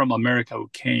 many from America who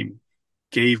came,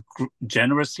 gave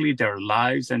generously their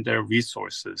lives and their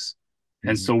resources.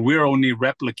 And so we're only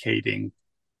replicating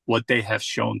what they have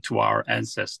shown to our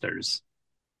ancestors.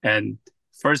 And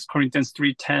 1 Corinthians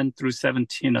 3:10 through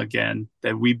 17 again,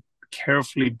 that we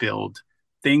carefully build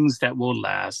things that will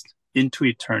last into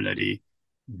eternity,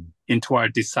 into our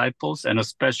disciples, and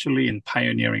especially in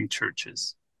pioneering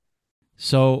churches.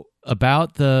 So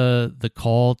about the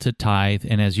call to tithe,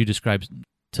 and as you described,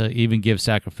 to even give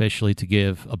sacrificially, to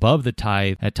give above the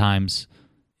tithe at times,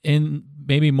 in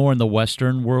maybe more in the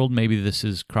Western world, maybe this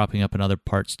is cropping up in other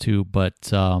parts too,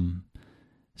 but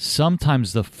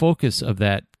sometimes the focus of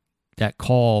that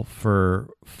call for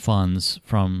funds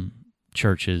from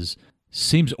churches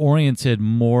seems oriented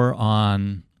more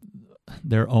on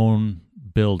their own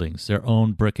buildings, their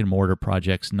own brick and mortar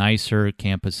projects, nicer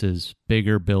campuses,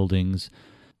 bigger buildings,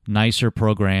 nicer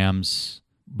programs.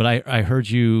 But I heard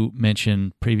you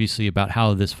mention previously about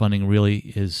how this funding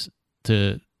really is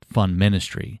to fund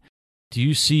ministry. Do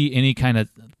you see any kind of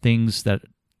things that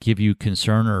give you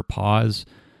concern or pause,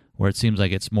 where it seems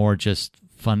like it's more just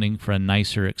funding for a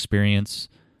nicer experience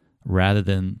rather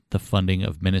than the funding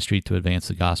of ministry to advance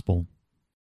the gospel?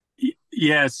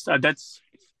 Yes,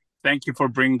 thank you for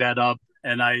bringing that up.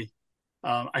 And I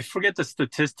forget the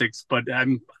statistics, but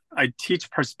I teach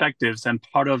perspectives, and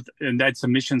that's a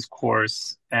missions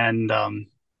course. And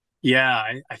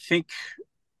I think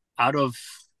out of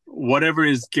whatever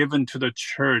is given to the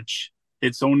church,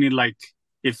 it's only like,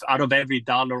 if out of every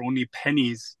dollar, only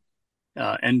pennies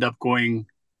end up going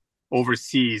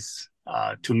overseas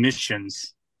to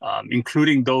missions,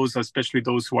 including those, especially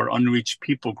those who are unreached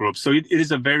people groups. So it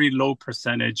is a very low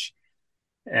percentage.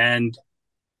 And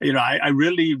I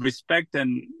really respect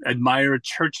and admire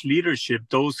church leadership,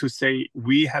 those who say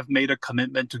we have made a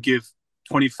commitment to give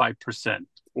 25%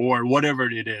 or whatever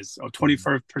it is, or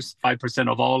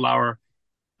 25% of all our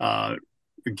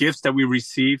gifts that we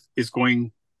receive is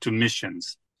going to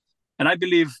missions. And I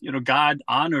believe, God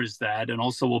honors that and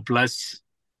also will bless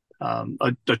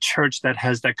the church that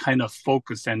has that kind of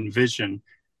focus and vision.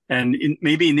 And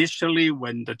maybe initially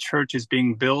when the church is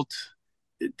being built,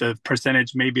 the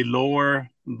percentage may be lower,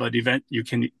 but you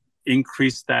can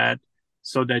increase that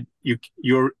so that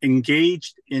you're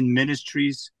engaged in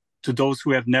ministries to those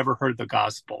who have never heard the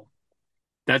gospel.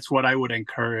 That's what I would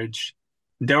encourage.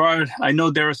 I know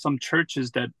there are some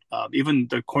churches that, even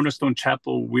the Cornerstone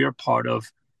Chapel we're part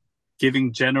of,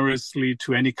 giving generously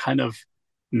to any kind of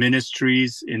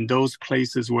ministries in those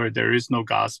places where there is no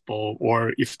gospel,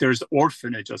 or if there's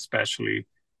orphanage, especially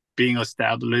being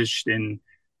established in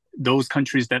those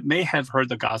countries that may have heard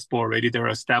the gospel already. There are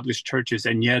established churches,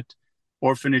 and yet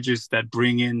orphanages that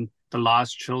bring in the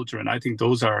lost children. I think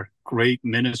those are great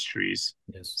ministries.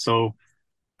 Yes. So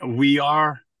we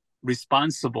are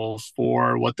responsible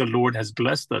for what the Lord has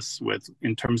blessed us with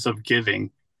in terms of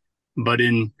giving. But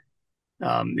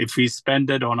if we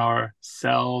spend it on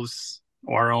ourselves,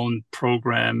 our own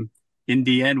program, in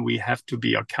the end, we have to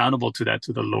be accountable to that,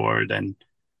 to the Lord. And,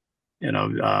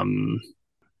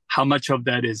 how much of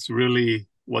that is really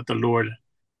what the Lord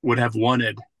would have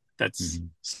wanted, that's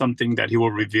something that he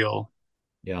will reveal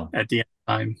at the end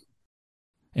of time.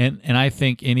 And I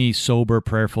think any sober,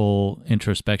 prayerful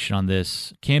introspection on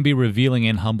this can be revealing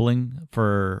and humbling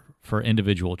for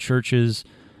individual churches.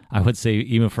 I would say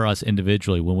even for us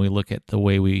individually, when we look at the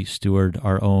way we steward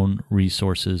our own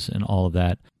resources and all of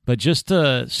that. But just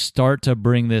to start to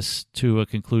bring this to a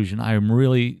conclusion, I'm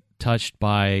really touched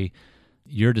by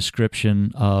your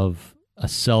description of a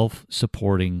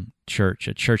self-supporting church,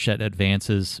 a church that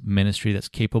advances ministry, that's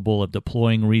capable of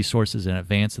deploying resources in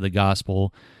advance of the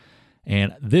gospel.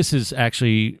 And this is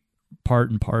actually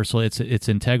part and parcel. It's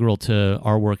integral to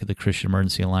our work at the Christian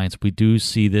Emergency Alliance. We do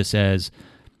see this as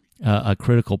a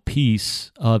critical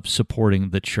piece of supporting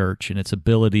the church and its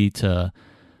ability to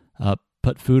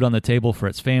put food on the table for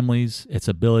its families, its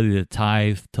ability to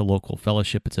tithe to local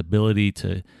fellowship, its ability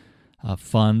to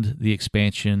fund the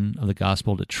expansion of the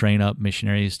gospel, to train up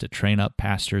missionaries, to train up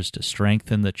pastors, to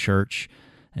strengthen the church,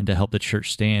 and to help the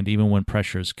church stand even when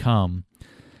pressures come.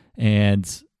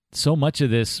 And so much of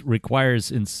this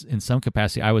requires, in some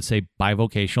capacity, I would say,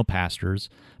 bivocational pastors,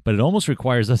 but it almost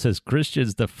requires us as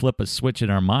Christians to flip a switch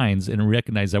in our minds and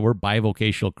recognize that we're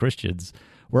bivocational Christians.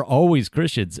 We're always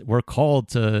Christians. We're called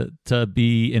to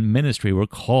be in ministry. We're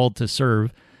called to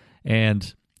serve.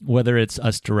 And whether it's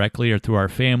us directly or through our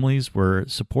families, we're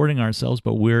supporting ourselves,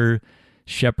 but we're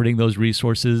shepherding those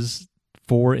resources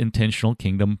for intentional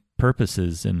kingdom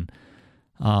purposes. And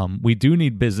we do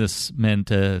need businessmen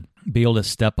to be able to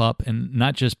step up and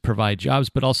not just provide jobs,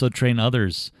 but also train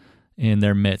others in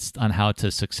their midst on how to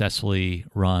successfully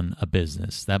run a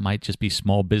business. That might just be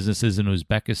small businesses in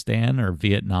Uzbekistan or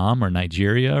Vietnam or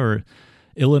Nigeria or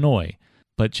Illinois.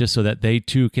 but just so that they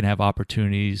too can have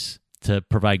opportunities to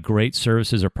provide great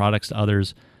services or products to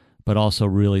others, but also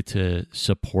really to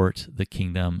support the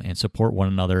kingdom and support one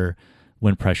another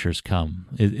when pressures come.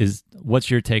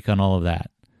 What's your take on all of that?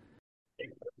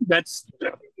 That's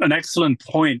an excellent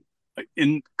point.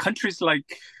 In countries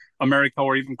like America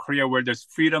or even Korea, where there's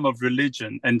freedom of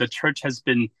religion and the church has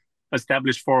been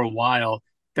established for a while,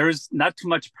 there's not too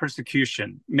much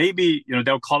persecution. Maybe,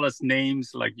 they'll call us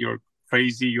names like you're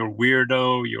crazy, you're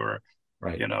weirdo, you're,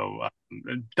 Right.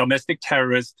 Domestic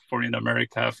terrorist for in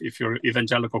America if you're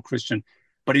evangelical Christian.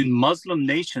 But in Muslim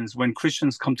nations, when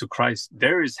Christians come to Christ,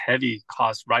 there is heavy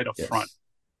cost right up front. Yes.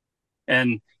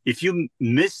 And if you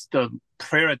miss the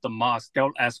prayer at the mosque,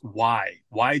 they'll ask why.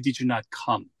 Why did you not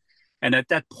come? And at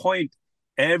that point,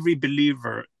 every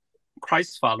believer,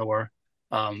 Christ follower,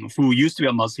 who used to be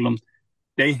a Muslim,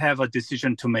 they have a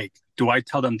decision to make. Do I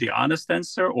tell them the honest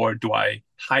answer or do I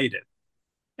hide it?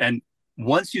 And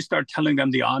once you start telling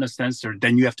them the honest answer,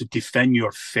 then you have to defend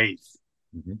your faith.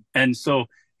 Mm-hmm. And so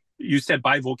you said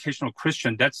bivocational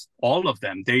Christian, that's all of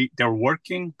them. They're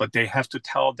working, but they have to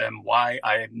tell them why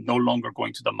I am no longer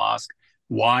going to the mosque,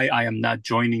 why I am not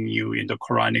joining you in the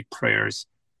Quranic prayers.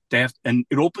 And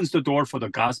it opens the door for the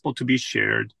gospel to be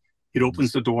shared. It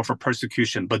opens the door for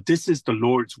persecution. But this is the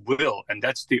Lord's will, and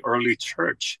that's the early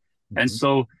church. Mm-hmm. And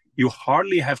so you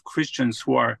hardly have Christians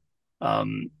who are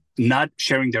not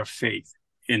sharing their faith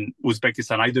in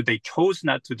Uzbekistan. Either they chose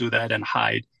not to do that and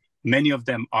hide. Many of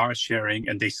them are sharing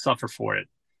and they suffer for it.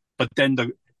 But then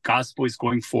the gospel is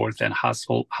going forth and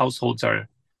households are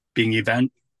being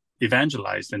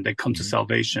evangelized and they come to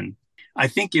salvation. I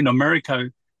think in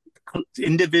America,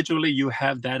 individually, you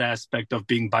have that aspect of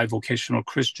being bivocational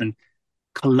Christian.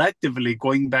 Collectively,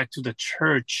 going back to the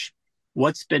church,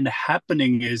 what's been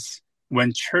happening is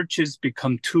when churches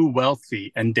become too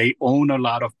wealthy and they own a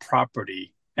lot of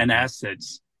property and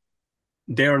assets,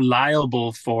 they're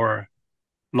liable for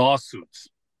lawsuits.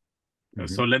 Mm-hmm.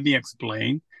 So let me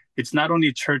explain. It's not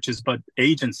only churches, but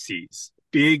agencies,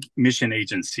 big mission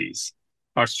agencies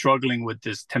are struggling with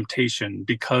this temptation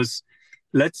because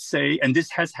let's say, and this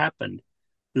has happened,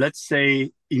 let's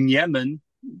say in Yemen,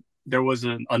 there was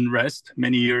an unrest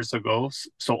many years ago.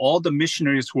 So all the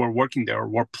missionaries who were working there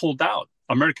were pulled out,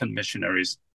 American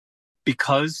missionaries,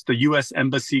 because the U.S.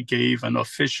 Embassy gave an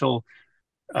official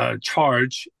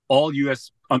charge. All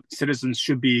U.S. citizens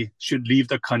should leave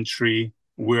the country.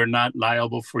 We're not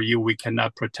liable for you. We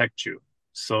cannot protect you.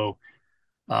 So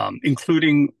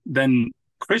including then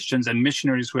Christians and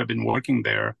missionaries who have been working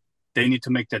there, they need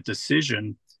to make that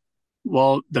decision.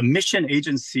 Well, the mission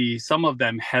agency, some of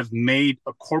them have made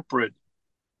a corporate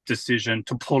decision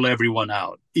to pull everyone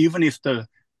out, even if the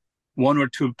one or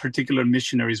two particular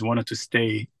missionaries wanted to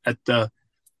stay at the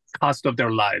cost of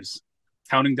their lives,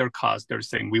 counting their costs, they're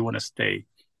saying, we want to stay.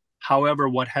 However,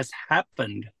 what has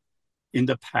happened in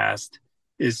the past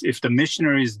is if the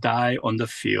missionaries die on the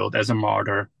field as a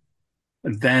martyr,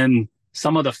 then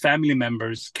some of the family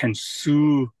members can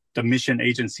sue the mission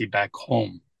agency back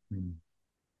home. Mm.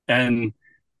 And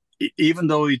even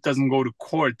though it doesn't go to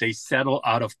court, they settle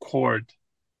out of court.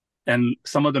 And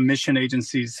some of the mission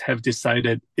agencies have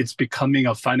decided it's becoming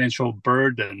a financial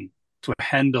burden to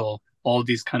handle all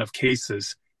these kind of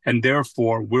cases. And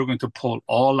therefore, we're going to pull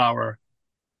all our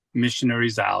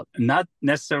missionaries out, not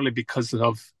necessarily because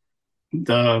of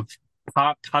the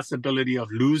possibility of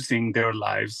losing their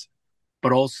lives,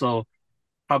 but also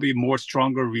probably more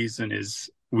stronger reason is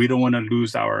we don't want to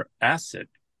lose our asset,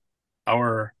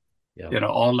 all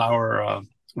our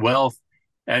wealth.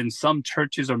 And some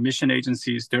churches or mission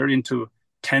agencies, they're into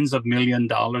tens of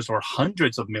 $millions or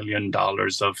hundreds of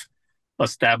 $millions of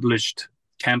established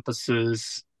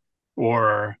campuses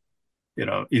or,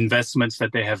 investments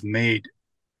that they have made.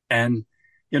 And,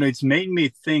 it's made me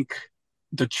think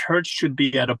the church should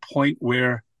be at a point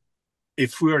where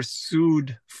if we are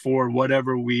sued for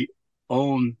whatever we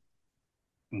own,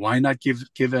 why not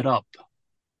give it up?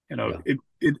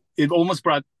 It almost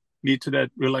brought me to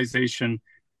that realization,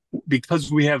 because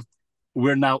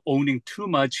we're now owning too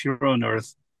much here on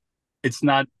earth. It's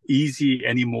not easy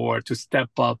anymore to step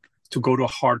up, to go to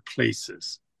hard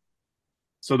places.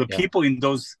 So the people in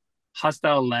those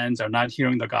hostile lands are not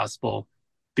hearing the gospel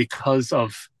because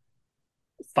of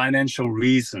financial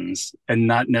reasons and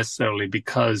not necessarily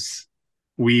because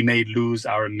we may lose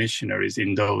our missionaries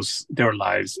in their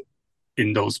lives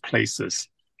in those places.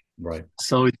 Right.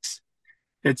 So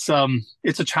it's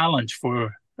a challenge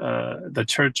for the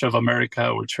Church of America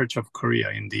or Church of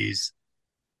Korea in these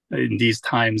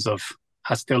times of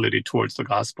hostility towards the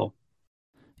gospel.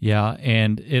 Yeah,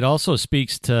 and it also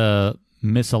speaks to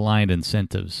misaligned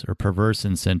incentives or perverse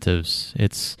incentives.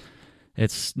 It's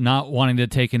It's not wanting to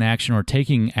take an action or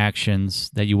taking actions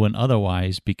that you wouldn't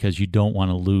otherwise because you don't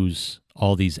want to lose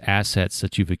all these assets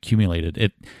that you've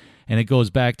accumulated. And it goes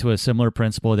back to a similar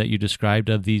principle that you described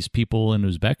of these people in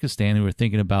Uzbekistan who are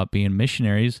thinking about being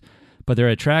missionaries, but they're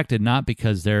attracted not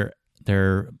because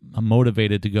they're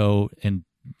motivated to go and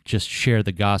just share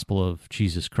the gospel of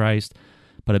Jesus Christ,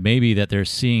 but it may be that they're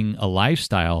seeing a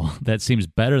lifestyle that seems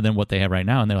better than what they have right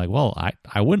now, and they're like, well,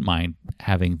 I wouldn't mind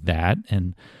having that.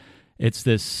 And it's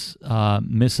this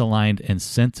misaligned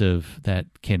incentive that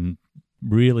can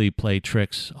really play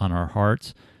tricks on our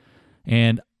hearts.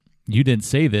 And you didn't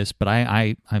say this, but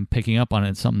I'm picking up on it.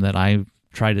 It's something that I've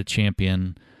tried to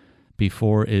champion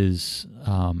before is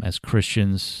as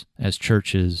Christians, as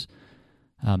churches,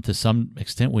 to some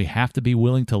extent, we have to be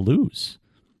willing to lose.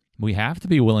 We have to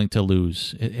be willing to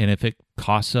lose. And if it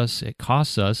costs us, it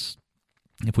costs us.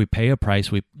 If we pay a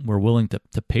price, we're willing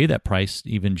to pay that price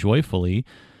even joyfully.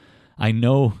 I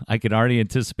know I could already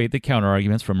anticipate the counter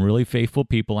arguments from really faithful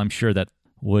people, I'm sure, that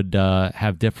would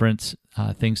have different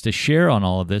things to share on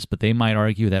all of this, but they might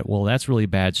argue that, well, that's really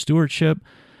bad stewardship.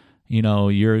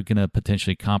 You're going to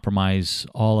potentially compromise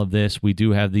all of this. We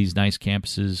do have these nice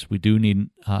campuses. We do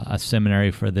need a seminary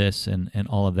for this and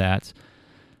all of that.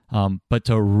 But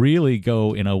to really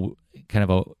go in a kind of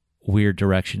a weird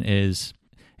direction is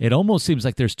it almost seems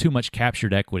like there's too much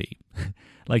captured equity.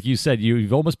 Like you said,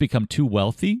 you've almost become too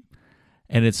wealthy,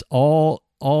 and it's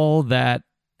all that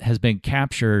has been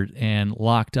captured and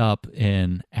locked up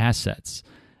in assets.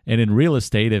 And in real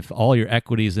estate, if all your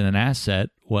equity is in an asset,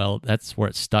 well, that's where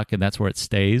it's stuck and that's where it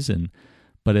stays.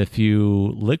 But if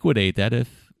you liquidate that,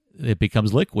 if it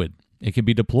becomes liquid, it can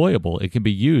be deployable, it can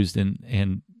be used.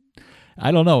 And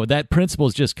I don't know, that principle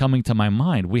is just coming to my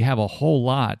mind. We have a whole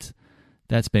lot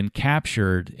that's been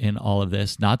captured in all of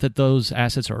this. Not that those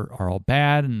assets are all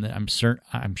bad, and I'm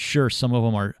sure some of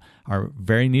them are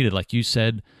very needed. Like you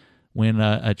said, when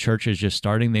a church is just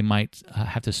starting, they might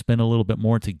have to spend a little bit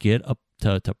more to get up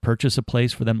to purchase a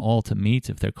place for them all to meet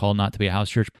if they're called not to be a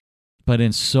house church. But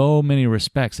in so many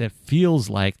respects, it feels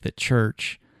like the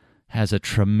church has a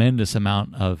tremendous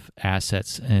amount of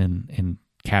assets and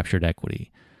captured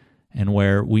equity, and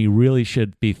where we really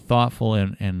should be thoughtful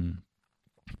and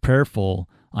prayerful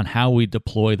on how we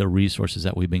deploy the resources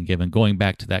that we've been given. Going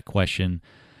back to that question,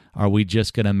 are we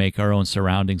just going to make our own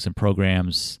surroundings and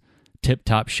programs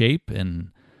tip-top shape and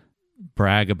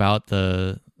brag about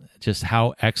just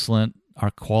how excellent our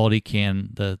quality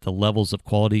the levels of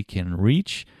quality can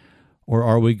reach? Or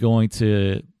are we going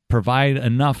to provide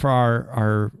enough for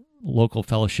our local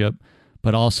fellowship,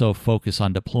 but also focus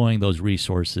on deploying those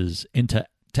resources into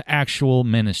actual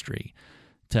ministry,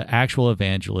 to actual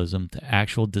evangelism, to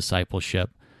actual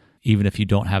discipleship, even if you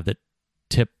don't have the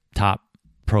tip-top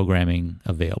programming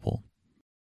available?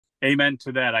 Amen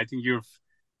to that. I think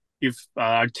you've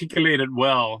articulated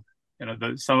well,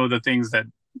 some of the things that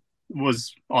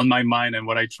was on my mind and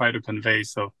what I try to convey.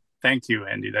 So thank you,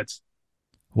 Andy.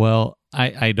 Well,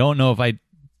 I don't know if I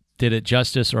did it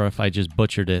justice or if I just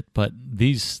butchered it, but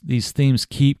these themes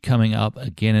keep coming up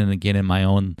again and again in my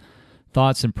own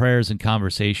thoughts and prayers and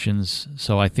conversations.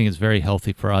 So I think it's very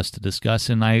healthy for us to discuss.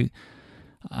 And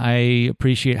I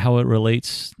appreciate how it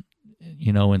relates,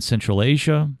 in Central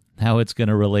Asia, how it's going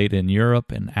to relate in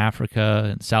Europe and Africa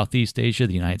and Southeast Asia,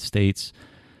 the United States,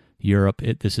 Europe.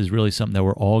 This is really something that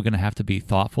we're all going to have to be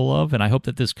thoughtful of. And I hope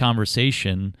that this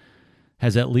conversation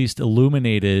has at least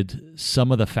illuminated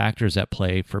some of the factors at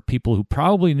play for people who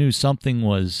probably knew something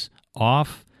was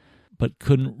off, but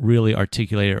couldn't really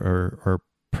articulate or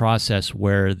process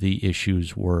where the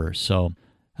issues were. So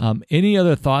any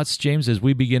other thoughts, James, as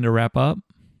we begin to wrap up?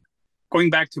 Going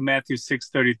back to Matthew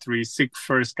 6:33, seek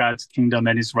first God's kingdom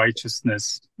and his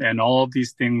righteousness, and all of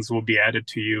these things will be added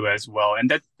to you as well. And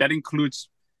that includes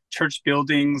church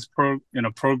buildings,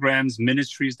 programs,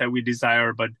 ministries that we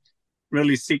desire, but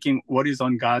really seeking what is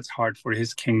on God's heart for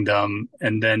his kingdom,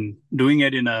 and then doing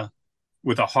it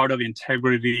with a heart of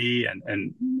integrity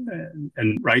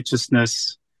and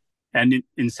righteousness. And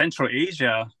in Central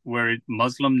Asia, where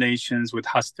Muslim nations with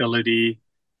hostility,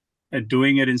 and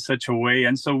doing it in such a way.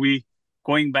 And so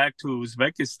going back to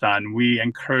Uzbekistan, we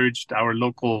encouraged our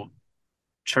local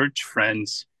church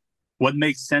friends. What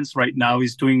makes sense right now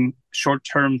is doing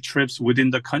short-term trips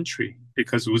within the country,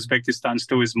 because Uzbekistan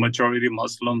still is majority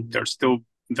Muslim. There are still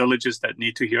villages that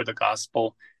need to hear the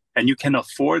gospel, and you can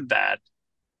afford that.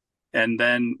 And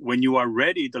then when you are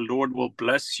ready, the Lord will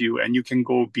bless you, and you can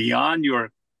go beyond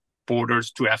your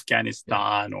borders to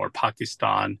Afghanistan or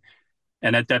Pakistan.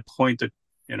 And at that point,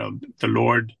 the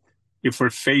Lord, if we're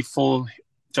faithful,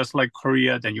 just like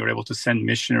Korea, then you're able to send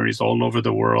missionaries all over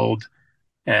the world.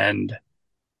 And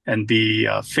and be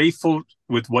faithful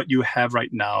with what you have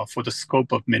right now for the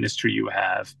scope of ministry you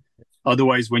have.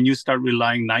 Otherwise, when you start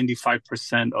relying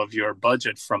 95% of your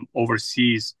budget from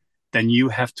overseas, then you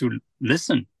have to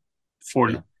listen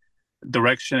for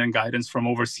direction and guidance from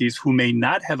overseas, who may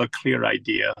not have a clear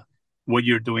idea what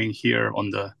you're doing here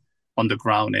on the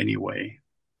ground anyway.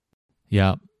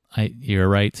 Yeah, you're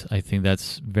right. I think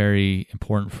that's very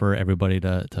important for everybody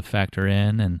to factor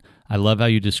in. And I love how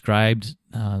you described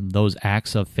those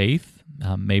acts of faith.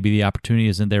 Maybe the opportunity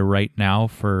isn't there right now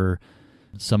for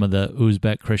some of the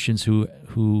Uzbek Christians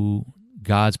who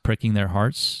God's pricking their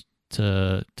hearts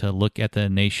to look at the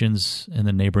nations in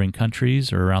the neighboring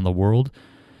countries or around the world.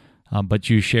 But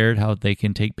you shared how they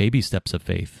can take baby steps of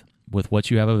faith. With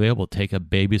what you have available, take a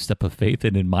baby step of faith.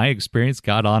 And in my experience,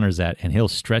 God honors that, and he'll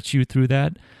stretch you through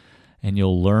that, and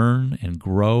you'll learn and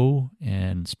grow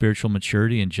in spiritual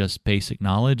maturity and just basic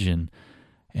knowledge, and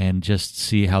just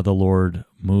see how the Lord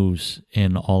moves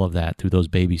in all of that through those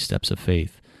baby steps of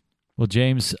faith. Well,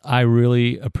 James, I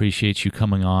really appreciate you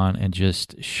coming on and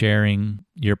just sharing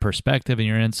your perspective and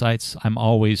your insights. I'm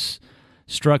always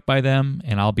struck by them,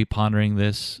 and I'll be pondering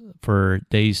this for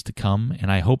days to come,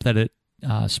 and I hope that it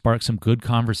spark some good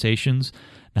conversations.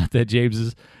 Not that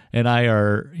James and I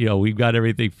are, we've got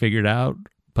everything figured out,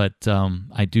 but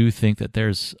I do think that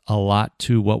there's a lot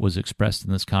to what was expressed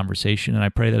in this conversation, and I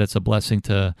pray that it's a blessing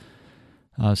to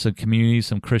some communities,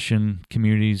 some Christian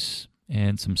communities,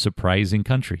 and some surprising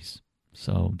countries.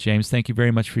 So, James, thank you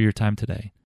very much for your time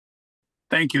today.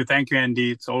 Thank you,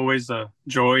 Andy. It's always a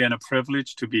joy and a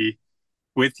privilege to be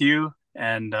with you,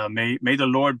 and may the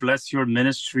Lord bless your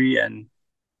ministry and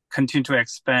continue to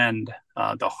expand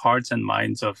the hearts and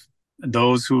minds of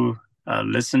those who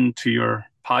listen to your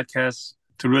podcast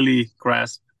to really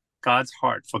grasp God's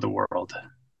heart for the world.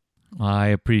 I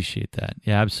appreciate that.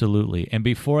 Yeah, absolutely. And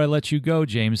before I let you go,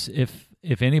 James, if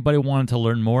anybody wanted to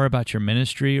learn more about your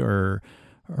ministry or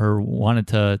wanted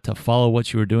to follow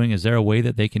what you were doing, is there a way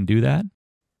that they can do that?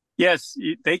 Yes,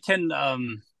 they can.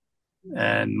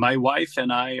 And my wife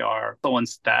and I are on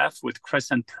staff with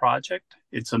Crescent Project.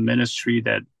 It's a ministry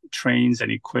that trains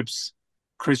and equips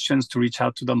Christians to reach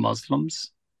out to the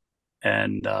Muslims.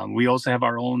 And we also have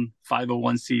our own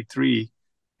 501c3.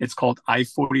 It's called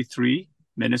I-43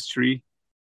 Ministry.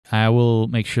 I will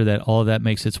make sure that all of that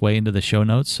makes its way into the show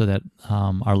notes so that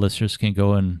our listeners can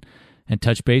go and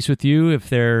touch base with you if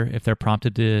they're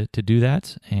prompted to do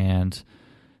that. And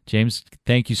James,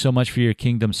 thank you so much for your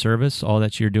kingdom service, all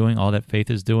that you're doing, all that Faith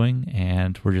is doing,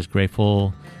 and we're just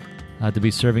grateful to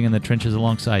be serving in the trenches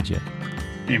alongside you.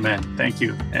 Amen. Thank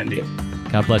you, Andy.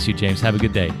 God bless you, James. Have a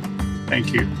good day.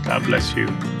 Thank you. God bless you.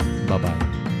 Bye-bye.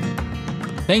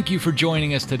 Thank you for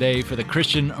joining us today for the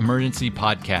Christian Emergency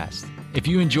Podcast. If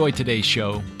you enjoyed today's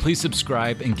show, please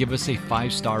subscribe and give us a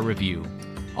 5-star review.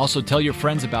 Also, tell your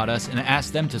friends about us and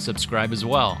ask them to subscribe as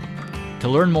well. To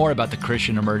learn more about the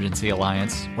Christian Emergency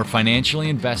Alliance or financially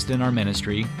invest in our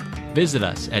ministry, visit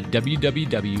us at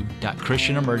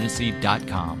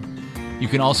www.christianemergency.com. You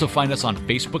can also find us on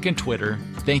Facebook and Twitter.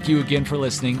 Thank you again for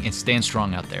listening, and stand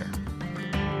strong out there.